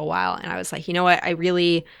for a little while. And I was like, you know what? I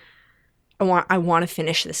want to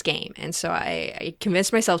finish this game. And so I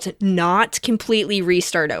convinced myself to not completely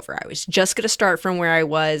restart over. I was just going to start from where I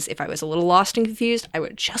was. If I was a little lost and confused, I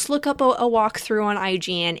would just look up a walkthrough on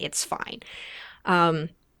IGN. It's fine. And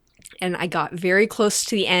I got very close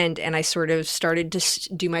to the end and I sort of started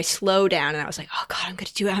to do my slow down. And I was like, oh God, I'm going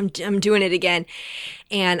to do it. I'm doing it again.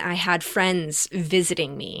 And I had friends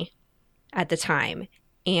visiting me at the time.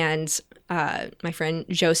 And my friend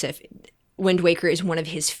Joseph, Wind Waker is one of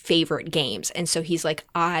his favorite games. And so he's like,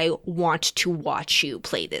 I want to watch you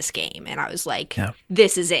play this game. And I was like,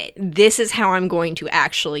 This is it. This is how I'm going to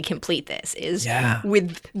actually complete this, is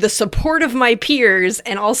with the support of my peers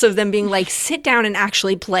and also them being like, sit down and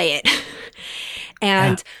actually play it.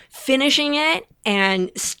 And finishing it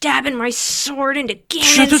and stabbing my sword into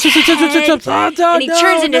Ganon's head. And he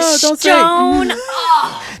turns into stone.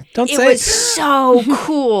 It was so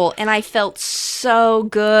cool. And I felt so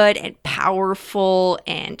good and powerful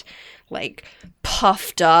and like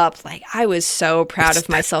puffed up. Like I was so proud of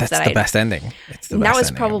myself. That's the best ending. That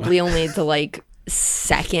was probably only the like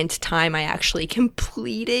second time I actually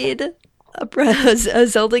completed a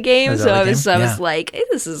Zelda game. I was like, hey,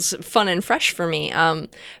 this is fun and fresh for me.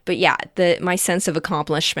 But yeah, my sense of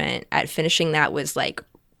accomplishment at finishing that was like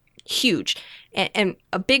huge. And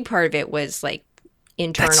a big part of it was like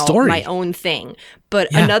internal, my own thing. But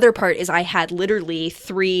another part is I had literally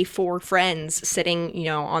 3-4 friends sitting,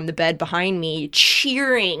 on the bed behind me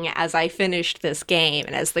cheering as I finished this game.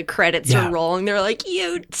 And as the credits are rolling, they're like,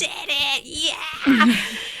 you did it. Yeah.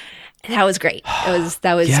 That was great.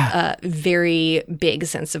 That was a very big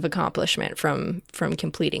sense of accomplishment from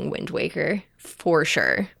completing Wind Waker, for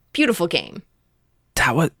sure. Beautiful game.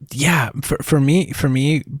 That was for me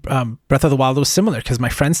Breath of the Wild was similar, because my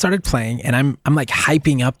friend started playing and I'm like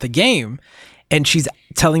hyping up the game, and she's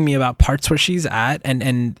telling me about parts where she's at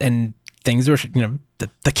and things where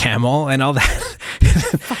the camel and all that.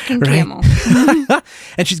 Fucking camel.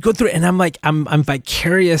 And she's going through it, and I'm like I'm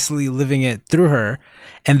vicariously living it through her.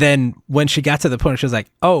 And then when she got to the point, she was like,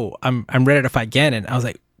 "Oh, I'm ready to fight Ganon." I was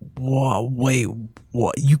like, "Whoa, wait,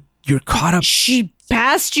 what? You're caught up?" She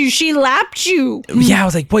passed you. She lapped you. Yeah, I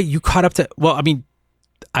was like, "Wait, you caught up to?" Well, I mean,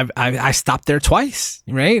 I stopped there twice,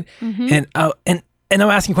 right? Mm-hmm. And I'm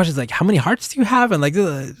asking questions like, "How many hearts do you have?" And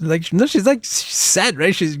no, she's like set,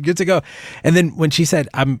 right? She's good to go. And then when she said,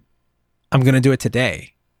 "I'm gonna do it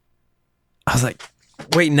today," I was like,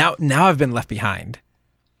 "Wait, now I've been left behind."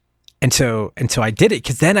 And so I did it,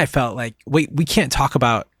 because then I felt like, wait, we can't talk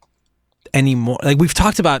about anymore. Like, we've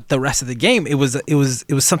talked about the rest of the game. It was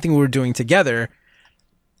something we were doing together.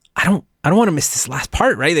 I don't want to miss this last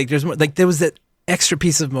part, right? Like there was that extra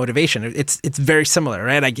piece of motivation. It's very similar,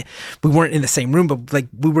 right? We weren't in the same room, but like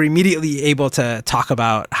we were immediately able to talk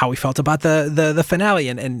about how we felt about the finale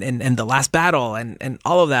and the last battle and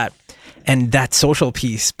all of that. And that social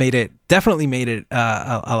piece definitely made it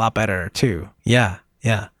a lot better too. Yeah.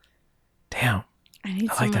 Damn. I need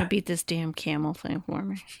like someone to that. beat this damn camel thing for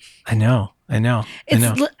me. I know.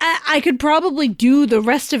 I could probably do the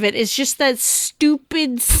rest of it. It's just that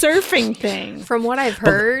stupid surfing thing. From what I've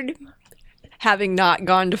heard, having not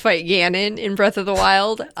gone to fight Ganon in Breath of the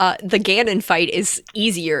Wild, the Ganon fight is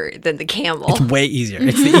easier than the camel. It's way easier.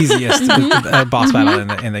 It's the easiest boss battle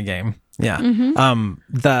in the game. Yeah.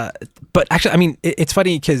 But actually, I mean, it's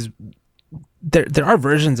funny because there are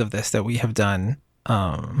versions of this that we have done.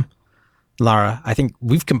 Lara, I think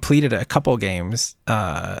we've completed a couple games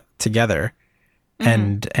together,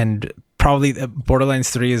 and probably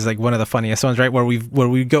Borderlands 3 is like one of the funniest ones, right? Where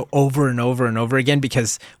we go over and over and over again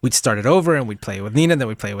because we'd start it over and we'd play with Nina, then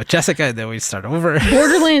we'd play with Jessica, and then we'd start over.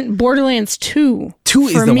 Borderlands 2. 2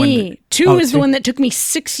 is the me. one. 2 is the one that took me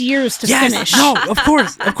 6 years to finish. No, of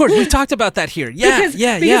course. We've talked about that here. Yeah,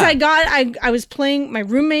 because I was playing, my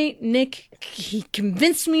roommate Nick, he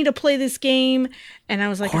convinced me to play this game, and I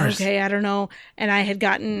was like, okay, I don't know. And I had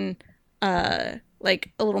gotten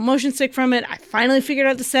like a little motion stick from it. I finally figured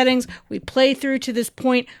out the settings. We play through to this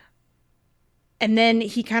point, and then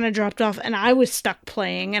he kind of dropped off, and I was stuck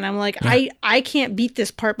playing, and I'm like, I can't beat this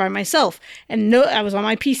part by myself. And I was on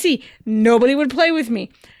my PC. Nobody would play with me.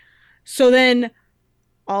 So then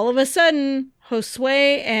all of a sudden,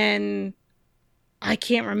 Josue and I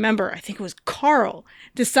can't remember, I think it was Carl,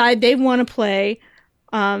 decide they want to play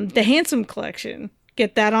the Handsome Collection.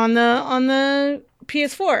 Get that on the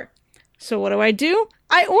PS4. So what do?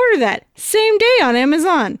 I order that same day on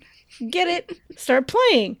Amazon. Get it, start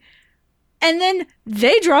playing. And then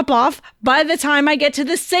they drop off by the time I get to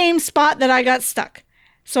the same spot that I got stuck.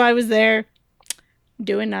 So I was there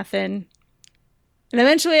doing nothing. And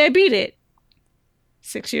eventually I beat it.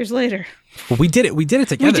 6 years later. Well, we did it together.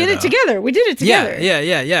 We did it together.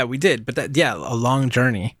 Yeah, we did. But a long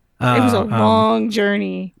journey. It was a long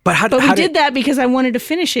journey. But we did that because I wanted to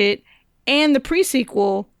finish it and the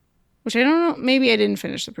pre-sequel, which I don't know. Maybe I didn't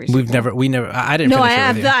finish the pre-sequel. I didn't. No,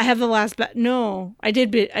 finish I have the last. No, I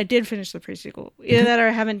did finish the pre-sequel. Either that or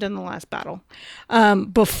I haven't done the last battle.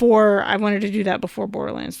 Before I wanted to do that before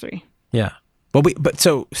Borderlands 3. Yeah.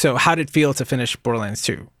 So how did it feel to finish Borderlands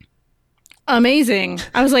 2? Amazing.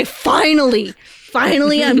 I was like, finally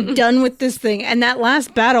I'm done with this thing. And that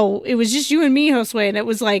last battle, it was just you and me, Josue, and it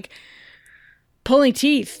was like pulling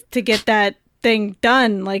teeth to get that thing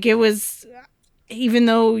done. Like, it was, even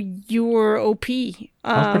though you were OP. Your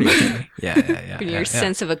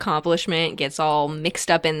sense of accomplishment gets all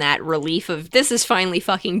mixed up in that relief of, this is finally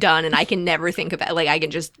fucking done, and I can never think about it. Like, I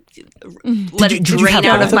can just let it drain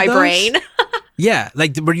out of my brain. Yeah.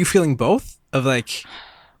 Like, were you feeling both of like...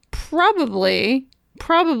 Probably.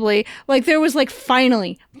 Like, there was like,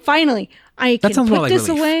 finally, I can put this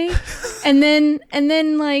away. and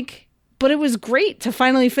then like, but it was great to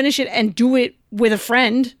finally finish it and do it with a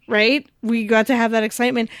friend, right? We got to have that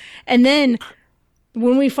excitement. And then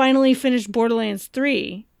when we finally finished Borderlands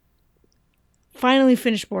 3, that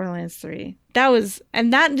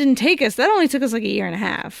didn't take us, that only took us like a year and a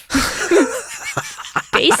half.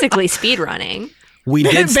 Basically speedrunning. We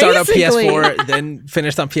did start on PS4, then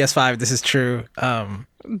finished on PS5. This is true.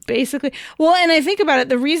 Basically. Well, and I think about it,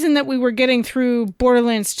 the reason that we were getting through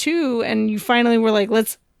Borderlands 2 and you finally were like,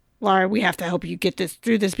 Lara, we have to help you get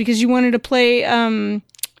through this, because you wanted to play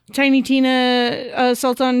Tiny Tina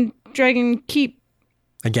Assault on Dragon Keep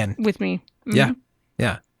again with me. Mm-hmm.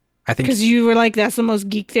 Yeah. I think because you were like, that's the most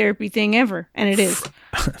geek therapy thing ever, and it is.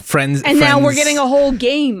 friends. Now we're getting a whole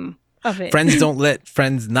game of it. Friends don't let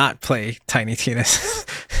friends not play Tiny Tina's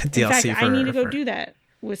DLC. In fact, I need to go do that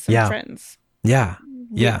with some friends. Yeah.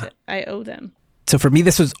 I owe them. So for me,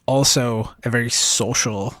 this was also a very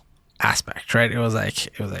social aspect, right? It was like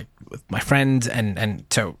with my friends, and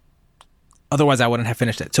so otherwise I wouldn't have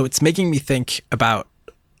finished it. So it's making me think about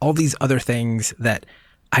all these other things that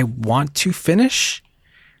I want to finish,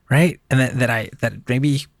 right? And that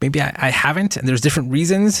maybe I haven't, and there's different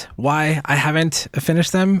reasons why I haven't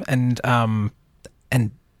finished them, and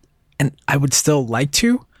I would still like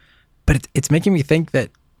to, but it's making me think that,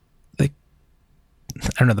 like, I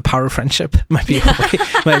don't know, the power of friendship might be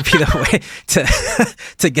the way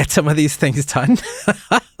to get some of these things done.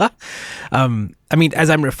 I mean, as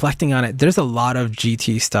I'm reflecting on it, there's a lot of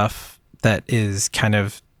GT stuff that is kind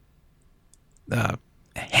of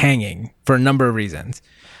hanging for a number of reasons.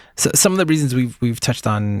 So some of the reasons we've touched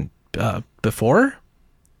on before.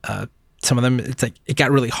 Some of them, it's like it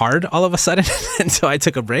got really hard all of a sudden, and so I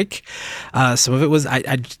took a break. Some of it was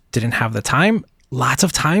I didn't have the time. Lots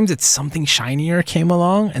of times it's something shinier came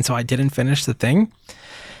along, and so I didn't finish the thing.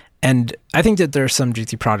 And I think that there are some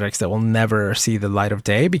GT projects that will never see the light of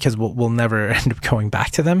day because we'll never end up going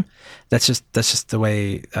back to them. That's just the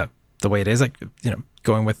way the way it is, like,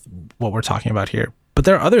 going with what we're talking about here. But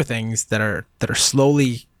there are other things that are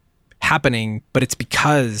slowly happening, but it's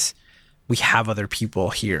because we have other people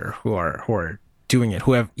here who are doing it,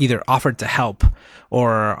 who have either offered to help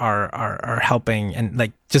or are helping, and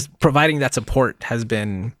like just providing that support has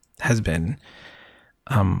been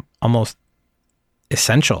almost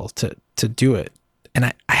essential to do it. And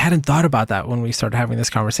I hadn't thought about that when we started having this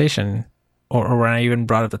conversation, or when I even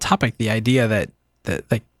brought up the topic, the idea that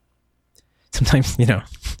like sometimes,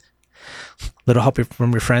 little help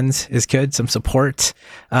from your friends is good. Some support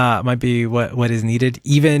might be what is needed.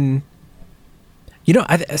 Even,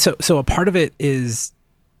 so a part of it is,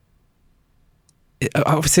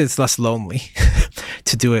 obviously it's less lonely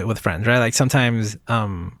to do it with friends, right? Like sometimes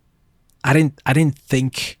I didn't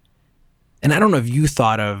think, and I don't know if you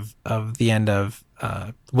thought of the end of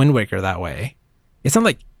Wind Waker that way. It's not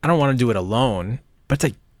like I don't want to do it alone, but it's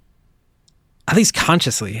like, at least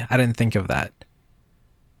consciously, I didn't think of that.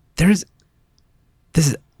 This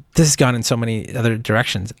has gone in so many other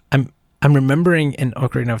directions. I'm remembering in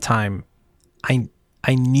Ocarina of Time, I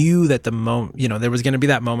knew that the moment, there was going to be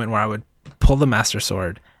that moment where I would pull the Master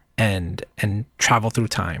Sword and travel through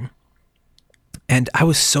time. And I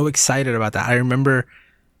was so excited about that. I remember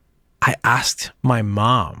I asked my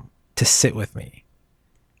mom to sit with me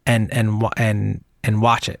and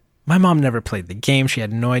watch it. My mom never played the game. She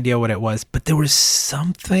had no idea what it was, but there was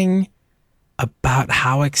something about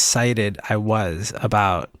how excited I was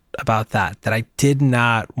about that I did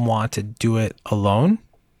not want to do it alone.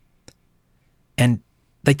 And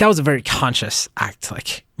like, that was a very conscious act.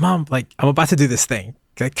 Like, Mom, like, I'm about to do this thing.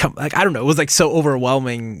 Like, come, like, I don't know. It was like so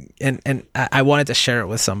overwhelming, and I wanted to share it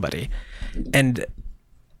with somebody.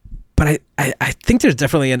 But I think there's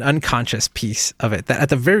definitely an unconscious piece of it that at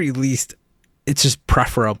the very least, it's just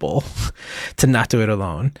preferable to not do it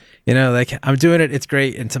alone. Like, I'm doing it, it's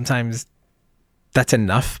great, and sometimes that's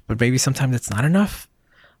enough, but maybe sometimes it's not enough.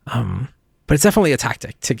 But it's definitely a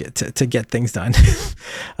tactic to get things done.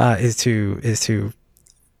 is to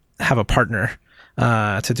have a partner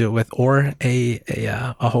to do it with, or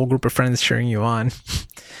a whole group of friends cheering you on.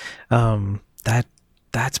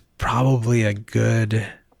 That's probably a good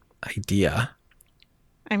idea.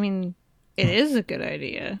 I mean, it is a good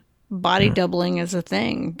idea. Body doubling is a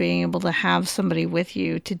thing. Being able to have somebody with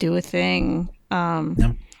you to do a thing.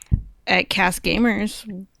 At Cast Gamers,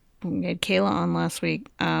 we had Kayla on last week.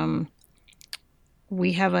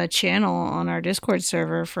 We have a channel on our Discord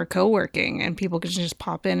server for co-working, and people can just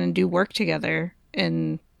pop in and do work together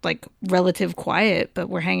in like relative quiet, but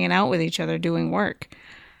we're hanging out with each other doing work.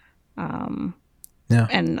 And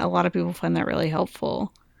a lot of people find that really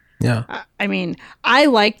helpful. Yeah. I mean, I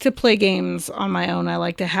like to play games on my own. I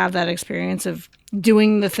like to have that experience of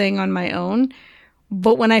doing the thing on my own.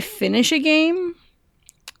 But when I finish a game,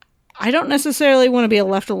 I don't necessarily want to be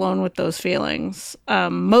left alone with those feelings.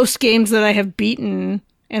 Most games that I have beaten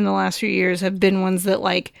in the last few years have been ones that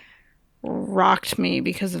like rocked me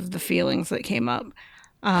because of the feelings that came up.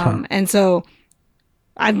 And so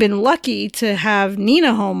I've been lucky to have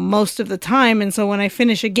Nina home most of the time. And so when I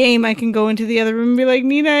finish a game, I can go into the other room and be like,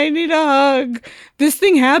 Nina, I need a hug. This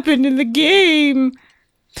thing happened in the game.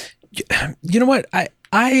 You know what?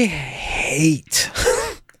 I hate,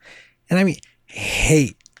 and I mean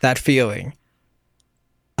hate, that feeling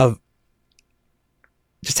of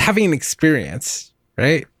just having an experience,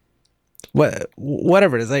 right?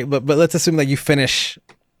 Whatever it is, like, but let's assume that you finish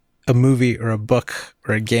a movie or a book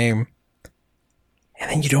or a game, and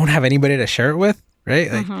then you don't have anybody to share it with,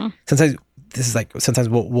 right? Like sometimes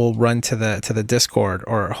we'll run to the Discord,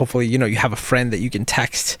 or hopefully you have a friend that you can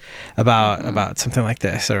text about something like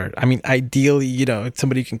this, or I mean ideally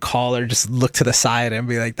somebody you can call or just look to the side and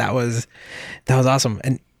be like, that was awesome.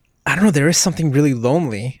 And I don't know, there is something really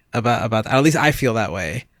lonely about that. At least I feel that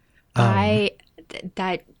way.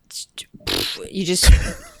 You just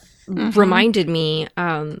reminded me.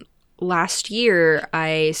 Last year,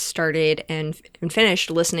 I started and finished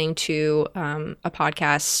listening to a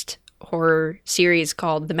podcast horror series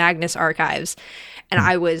called The Magnus Archives. And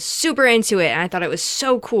I was super into it, and I thought it was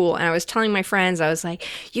so cool. And I was telling my friends, I was like,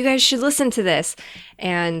 you guys should listen to this.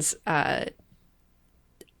 And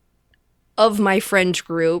of my friend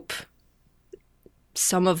group,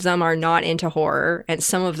 some of them are not into horror, and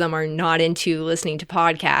some of them are not into listening to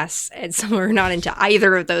podcasts, and some are not into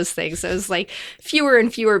either of those things. So it was like fewer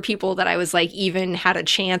and fewer people that I was like even had a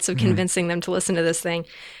chance of convincing them to listen to this thing.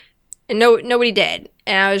 And nobody did.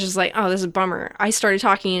 And I was just like, oh, this is a bummer. I started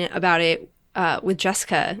talking about it with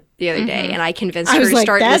Jessica the other day, and I convinced I her was to like,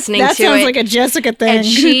 start listening that to sounds it. like a Jessica thing. And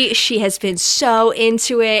she has been so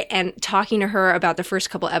into it, and talking to her about the first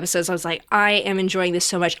couple episodes, I was like, I am enjoying this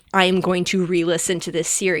so much. I am going to re-listen to this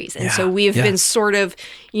series. And so we've been sort of,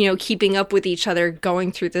 keeping up with each other,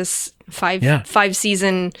 going through this five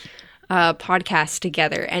season podcast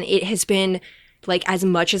together. And it has been like, as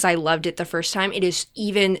much as I loved it the first time, it is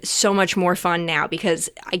even so much more fun now because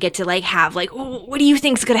I get to like have like, oh, what do you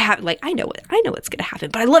think's gonna happen? Like, I know what's gonna happen,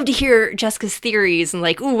 but I love to hear Jessica's theories and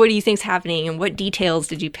like, oh, what do you think's happening and what details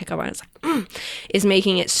did you pick up on? It's like, is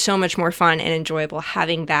making it so much more fun and enjoyable.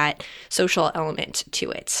 Having that social element to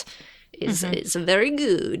it is very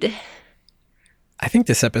good. I think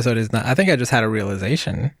this episode is not. I think I just had a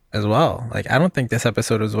realization as well. Like, I don't think this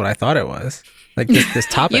episode was what I thought it was. Like this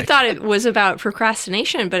topic. You thought it was about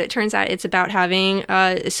procrastination, but it turns out it's about having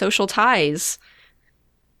social ties.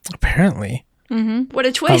 Apparently. What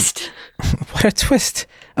a twist! What a twist!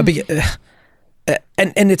 And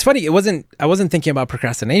it's funny. I wasn't thinking about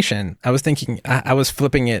procrastination. I was thinking. I was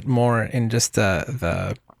flipping it more in just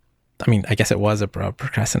the. I mean, I guess it was about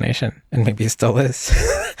procrastination, and maybe it still is.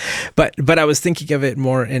 but I was thinking of it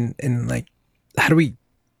more in like, how do we,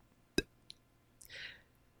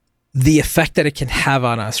 the effect that it can have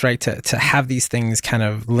on us, right? To have these things kind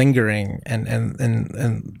of lingering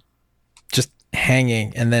and just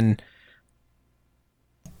hanging, and then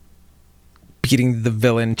beating the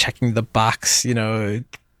villain, checking the box,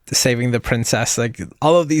 saving the princess, like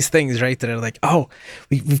all of these things, right? That are like, oh,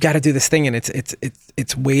 we've got to do this thing, and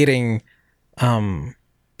it's waiting.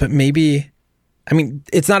 But maybe, I mean,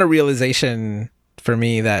 it's not a realization for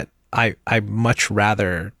me that I much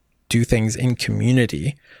rather do things in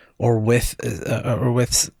community or with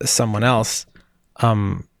someone else.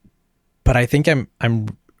 But I think I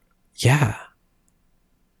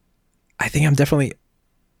think I'm definitely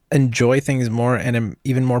enjoy things more and am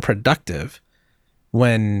even more productive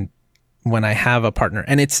when I have a partner.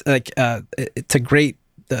 And it's like it's a great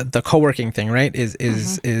the co-working thing, right?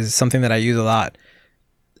 Is something that I use a lot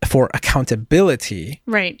for accountability.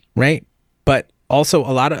 Right. But also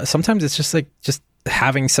sometimes it's just like just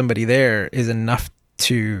having somebody there is enough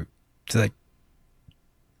to like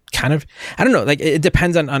kind of, I don't know, like it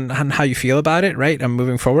depends on how you feel about it, right? I'm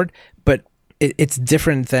moving forward, but it's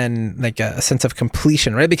different than like a sense of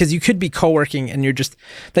completion, right? Because you could be co-working and you're just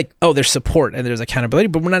like, oh, there's support and there's accountability,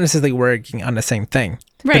 but we're not necessarily working on the same thing.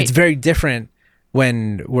 Right. But it's very different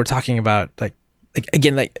when we're talking about like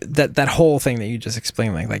again, like that whole thing that you just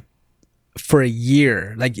explained, like for a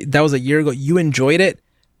year, like that was a year ago, you enjoyed it,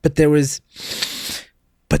 but there was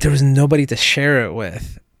nobody to share it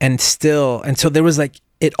with. And so there was like,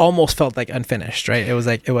 it almost felt like unfinished, right? It was.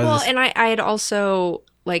 Well, and I had also,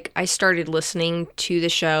 like, I started listening to the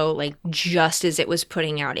show, like, just as it was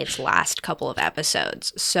putting out its last couple of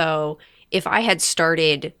episodes. So if I had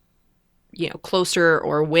started, closer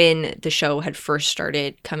or when the show had first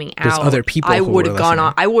started coming out, other people I would have gone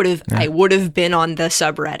on. I would have been on the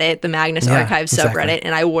subreddit, the Magnus Archives subreddit,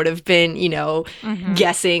 and I would have been,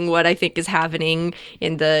 guessing what I think is happening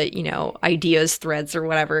in the, ideas threads or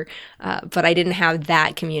whatever. But I didn't have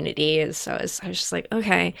that community, so I was just like,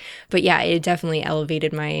 okay. But yeah, it definitely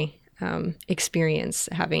elevated my experience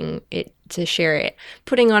having it to share it.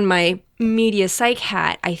 Putting on my media psych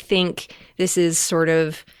hat, I think this is sort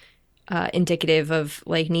of indicative of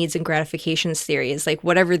like needs and gratifications theory. Is like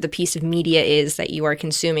whatever the piece of media is that you are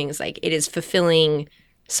consuming is like it is fulfilling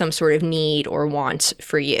some sort of need or want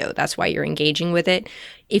for you. That's why you're engaging with it.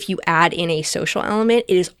 If you add in a social element,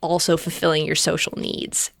 it is also fulfilling your social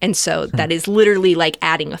needs. And so that is literally like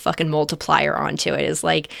adding a fucking multiplier onto it. Is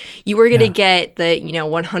like you were going to get the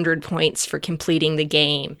 100 points for completing the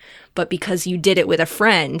game, but because you did it with a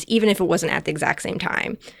friend, even if it wasn't at the exact same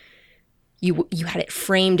time, you had it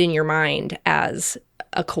framed in your mind as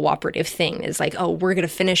a cooperative thing. Is like, oh, we're gonna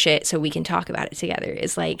finish it so we can talk about it together.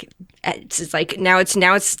 It's like now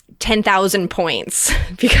it's 10,000 points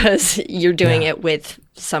because you're doing it with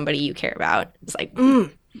somebody you care about. It's like,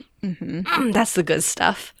 that's the good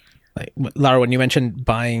stuff. Like Lara, when you mentioned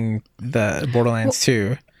buying the Borderlands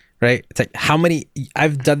 2, right? It's like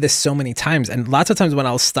I've done this so many times, and lots of times when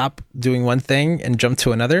I'll stop doing one thing and jump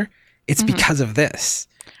to another, it's because of this.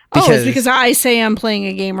 It's because I say I'm playing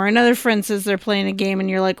a game, or another friend says they're playing a game, and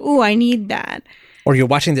you're like, "Ooh, I need that." Or you're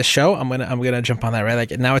watching this show, I'm gonna jump on that, right?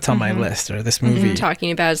 Like now it's on my list, or this movie.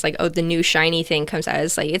 Talking about is like, oh, the new shiny thing comes out.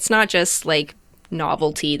 It's like it's not just like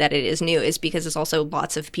novelty that it is new is because it's also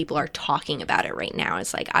lots of people are talking about it right now.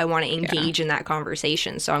 It's like, I want to engage in that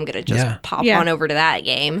conversation, so I'm going to just pop on over to that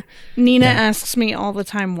game. Nina asks me all the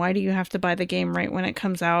time, why do you have to buy the game right when it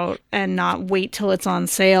comes out and not wait till it's on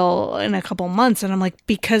sale in a couple months? And I'm like,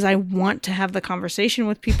 because I want to have the conversation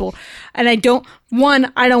with people. And I don't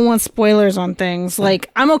want spoilers on things. Like,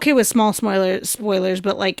 I'm okay with small spoilers,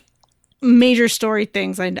 but like major story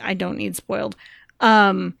things, I don't need spoiled.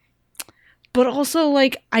 But also,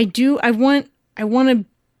 like, I want to,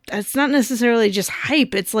 it's not necessarily just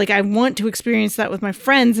hype. It's like, I want to experience that with my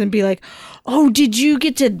friends and be like, oh, did you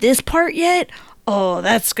get to this part yet? Oh,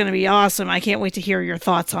 that's going to be awesome. I can't wait to hear your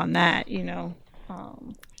thoughts on that, you know?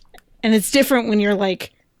 And it's different when you're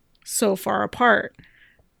like so far apart,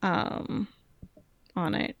 on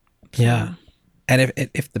it. So. Yeah. And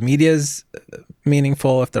if the media is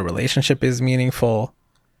meaningful, if the relationship is meaningful,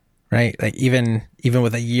 right? Like even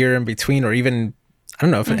with a year in between, or even, I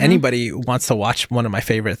don't know, if anybody wants to watch one of my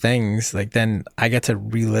favorite things, like then I get to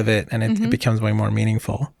relive it, and it becomes way more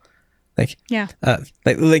meaningful. Like,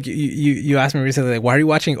 like you asked me recently, like, why are you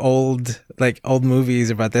watching old movies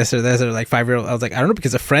about this or like 5-year-old? I was like, I don't know,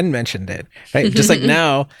 because a friend mentioned it, right? Just like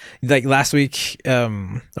now, like last week,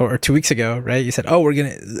 or 2 weeks ago, right? You said, oh, we're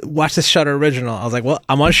going to watch this Shudder original. I was like, well,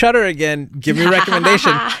 I'm on Shudder again. Give me a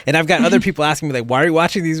recommendation. And I've got other people asking me, like, why are you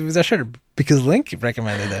watching these movies on Shudder? Because Link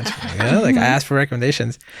recommended them to me, you know? Like, I asked for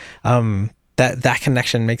recommendations. That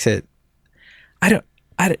connection makes it,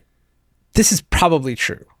 this is probably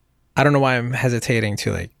true. I don't know why I'm hesitating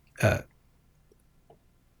to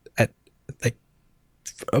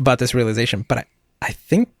about this realization, but I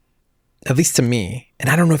think, at least to me, and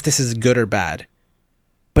I don't know if this is good or bad,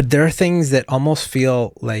 but there are things that almost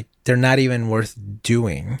feel like they're not even worth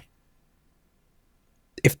doing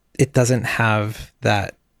if it doesn't have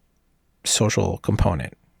that social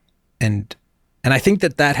component. And I think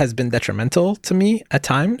that has been detrimental to me at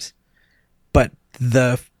times, but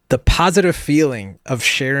the positive feeling of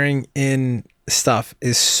sharing in stuff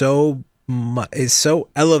is so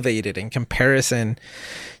elevated in comparison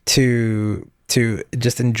to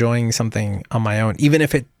just enjoying something on my own. Even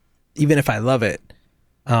if I love it,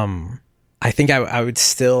 I think I would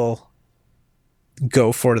still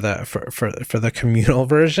go for the communal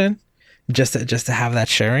version, just to have that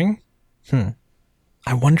sharing.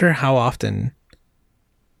 I wonder how often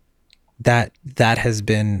that has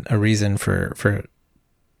been a reason for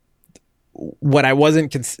what I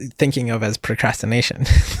wasn't thinking of as procrastination,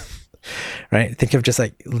 right? Think of just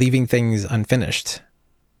like leaving things unfinished.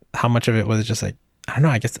 How much of it was just like, I don't know,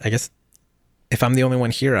 I guess if I'm the only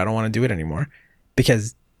one here, I don't want to do it anymore,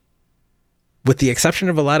 because with the exception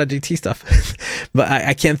of a lot of GT stuff, but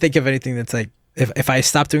I can't think of anything that's like, if I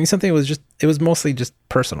stopped doing something, it was mostly just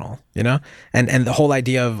personal, you know? And the whole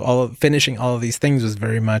idea of finishing all of these things was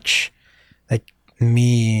very much like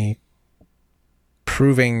me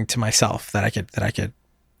proving to myself that I could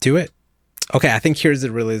do it. Okay, I think here's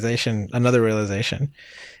another realization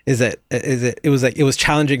is that it was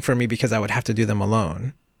challenging for me because I would have to do them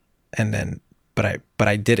alone. And then but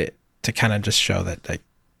I did it to kind of just show that, like,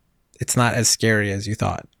 it's not as scary as you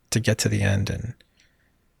thought to get to the end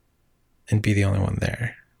and be the only one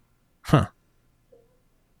there. Yeah.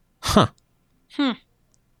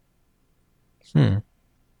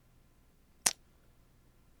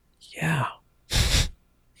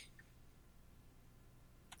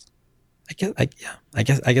 I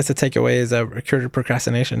guess the takeaway is recursive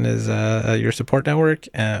procrastination is your support network.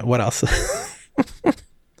 What else?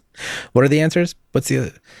 What are the answers? Are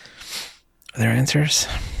there answers?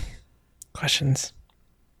 Questions?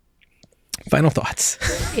 Final thoughts.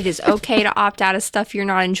 It is okay to opt out of stuff you're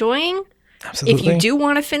not enjoying. Absolutely. If you do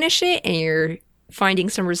want to finish it and you're finding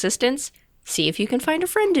some resistance, see if you can find a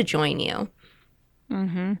friend to join you.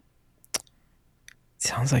 Mm-hmm.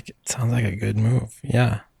 Sounds like a good move.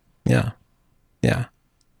 Yeah.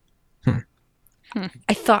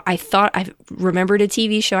 I thought I remembered a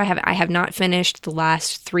TV show. I have not finished the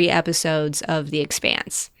last 3 episodes of The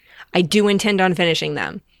Expanse. I do intend on finishing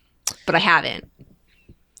them, but I haven't.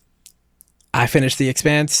 I finished The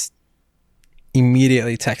Expanse,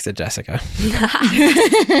 immediately texted Jessica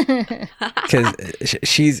because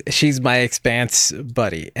she's my Expanse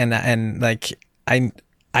buddy, and like I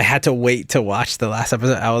had to wait to watch the last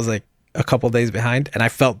episode. I was like a couple days behind, and I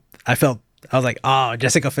felt I was like, oh,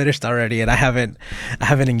 Jessica finished already, and I haven't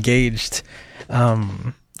engaged.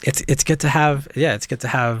 It's good to have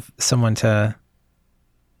someone to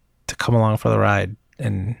come along for the ride,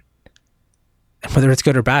 and whether it's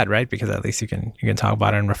good or bad, right? Because at least you can talk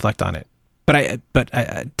about it and reflect on it. But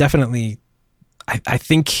I definitely, I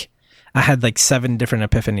think I had like 7 different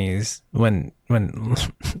epiphanies when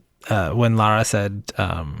Lara said,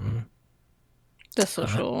 The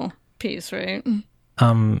social piece, right?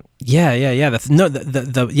 yeah. That's no,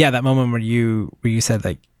 that moment where you said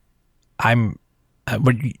like,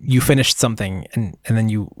 where you finished something and then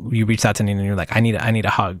you reached out to me and you're like, I need a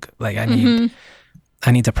hug. Like I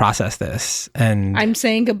need to process this. And I'm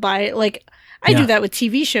saying goodbye. Like I do that with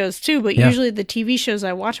TV shows too, but usually the TV shows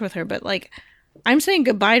I watch with her, but like I'm saying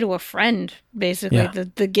goodbye to a friend, basically. Yeah.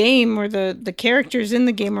 The game or the characters in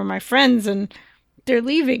the game are my friends and they're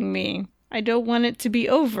leaving me. I don't want it to be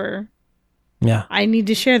over. Yeah. I need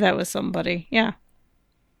to share that with somebody. Yeah.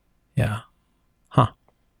 Yeah. Huh.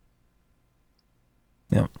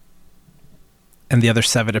 Yeah. And the other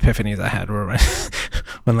 7 epiphanies I had were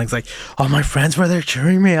when like all my friends were there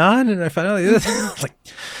cheering me on, and I finally like,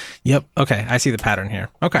 yep, okay, I see the pattern here.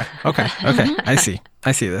 Okay, I see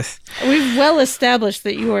this. We've well established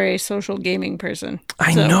that you are a social gaming person.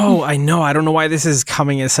 I know. I don't know why this is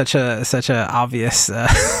coming as such a obvious,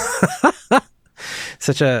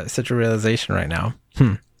 such a realization right now.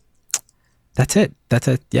 That's it.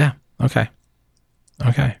 Yeah. Okay.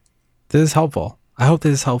 This is helpful. I hope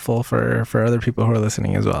this is helpful for other people who are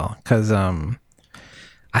listening as well, because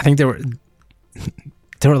I think there were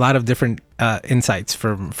a lot of different insights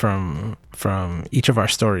from each of our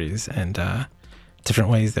stories, and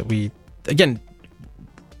different ways that we, again,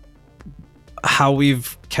 how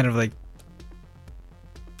we've kind of like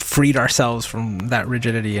freed ourselves from that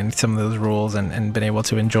rigidity and some of those rules, and been able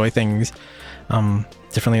to enjoy things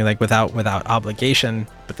differently, like without obligation,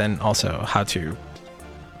 but then also how to,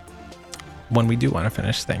 when we do want to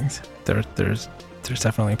finish things, there's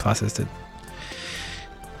definitely pluses to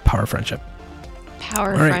power friendship.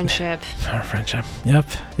 Power All right. friendship. Power friendship. Yep.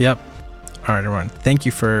 All right, everyone. Thank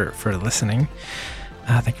you for listening.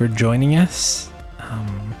 Thank you for joining us.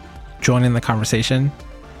 Join the conversation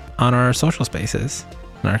on our social spaces,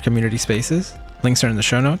 in our community spaces. Links are in the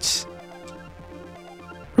show notes.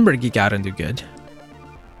 Remember to geek out and do good.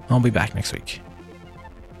 I'll be back next week.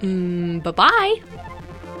 Bye-bye.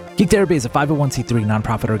 Geek Therapy is a 501c3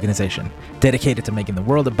 nonprofit organization dedicated to making the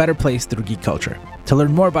world a better place through geek culture. To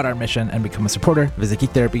learn more about our mission and become a supporter, visit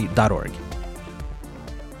geektherapy.org.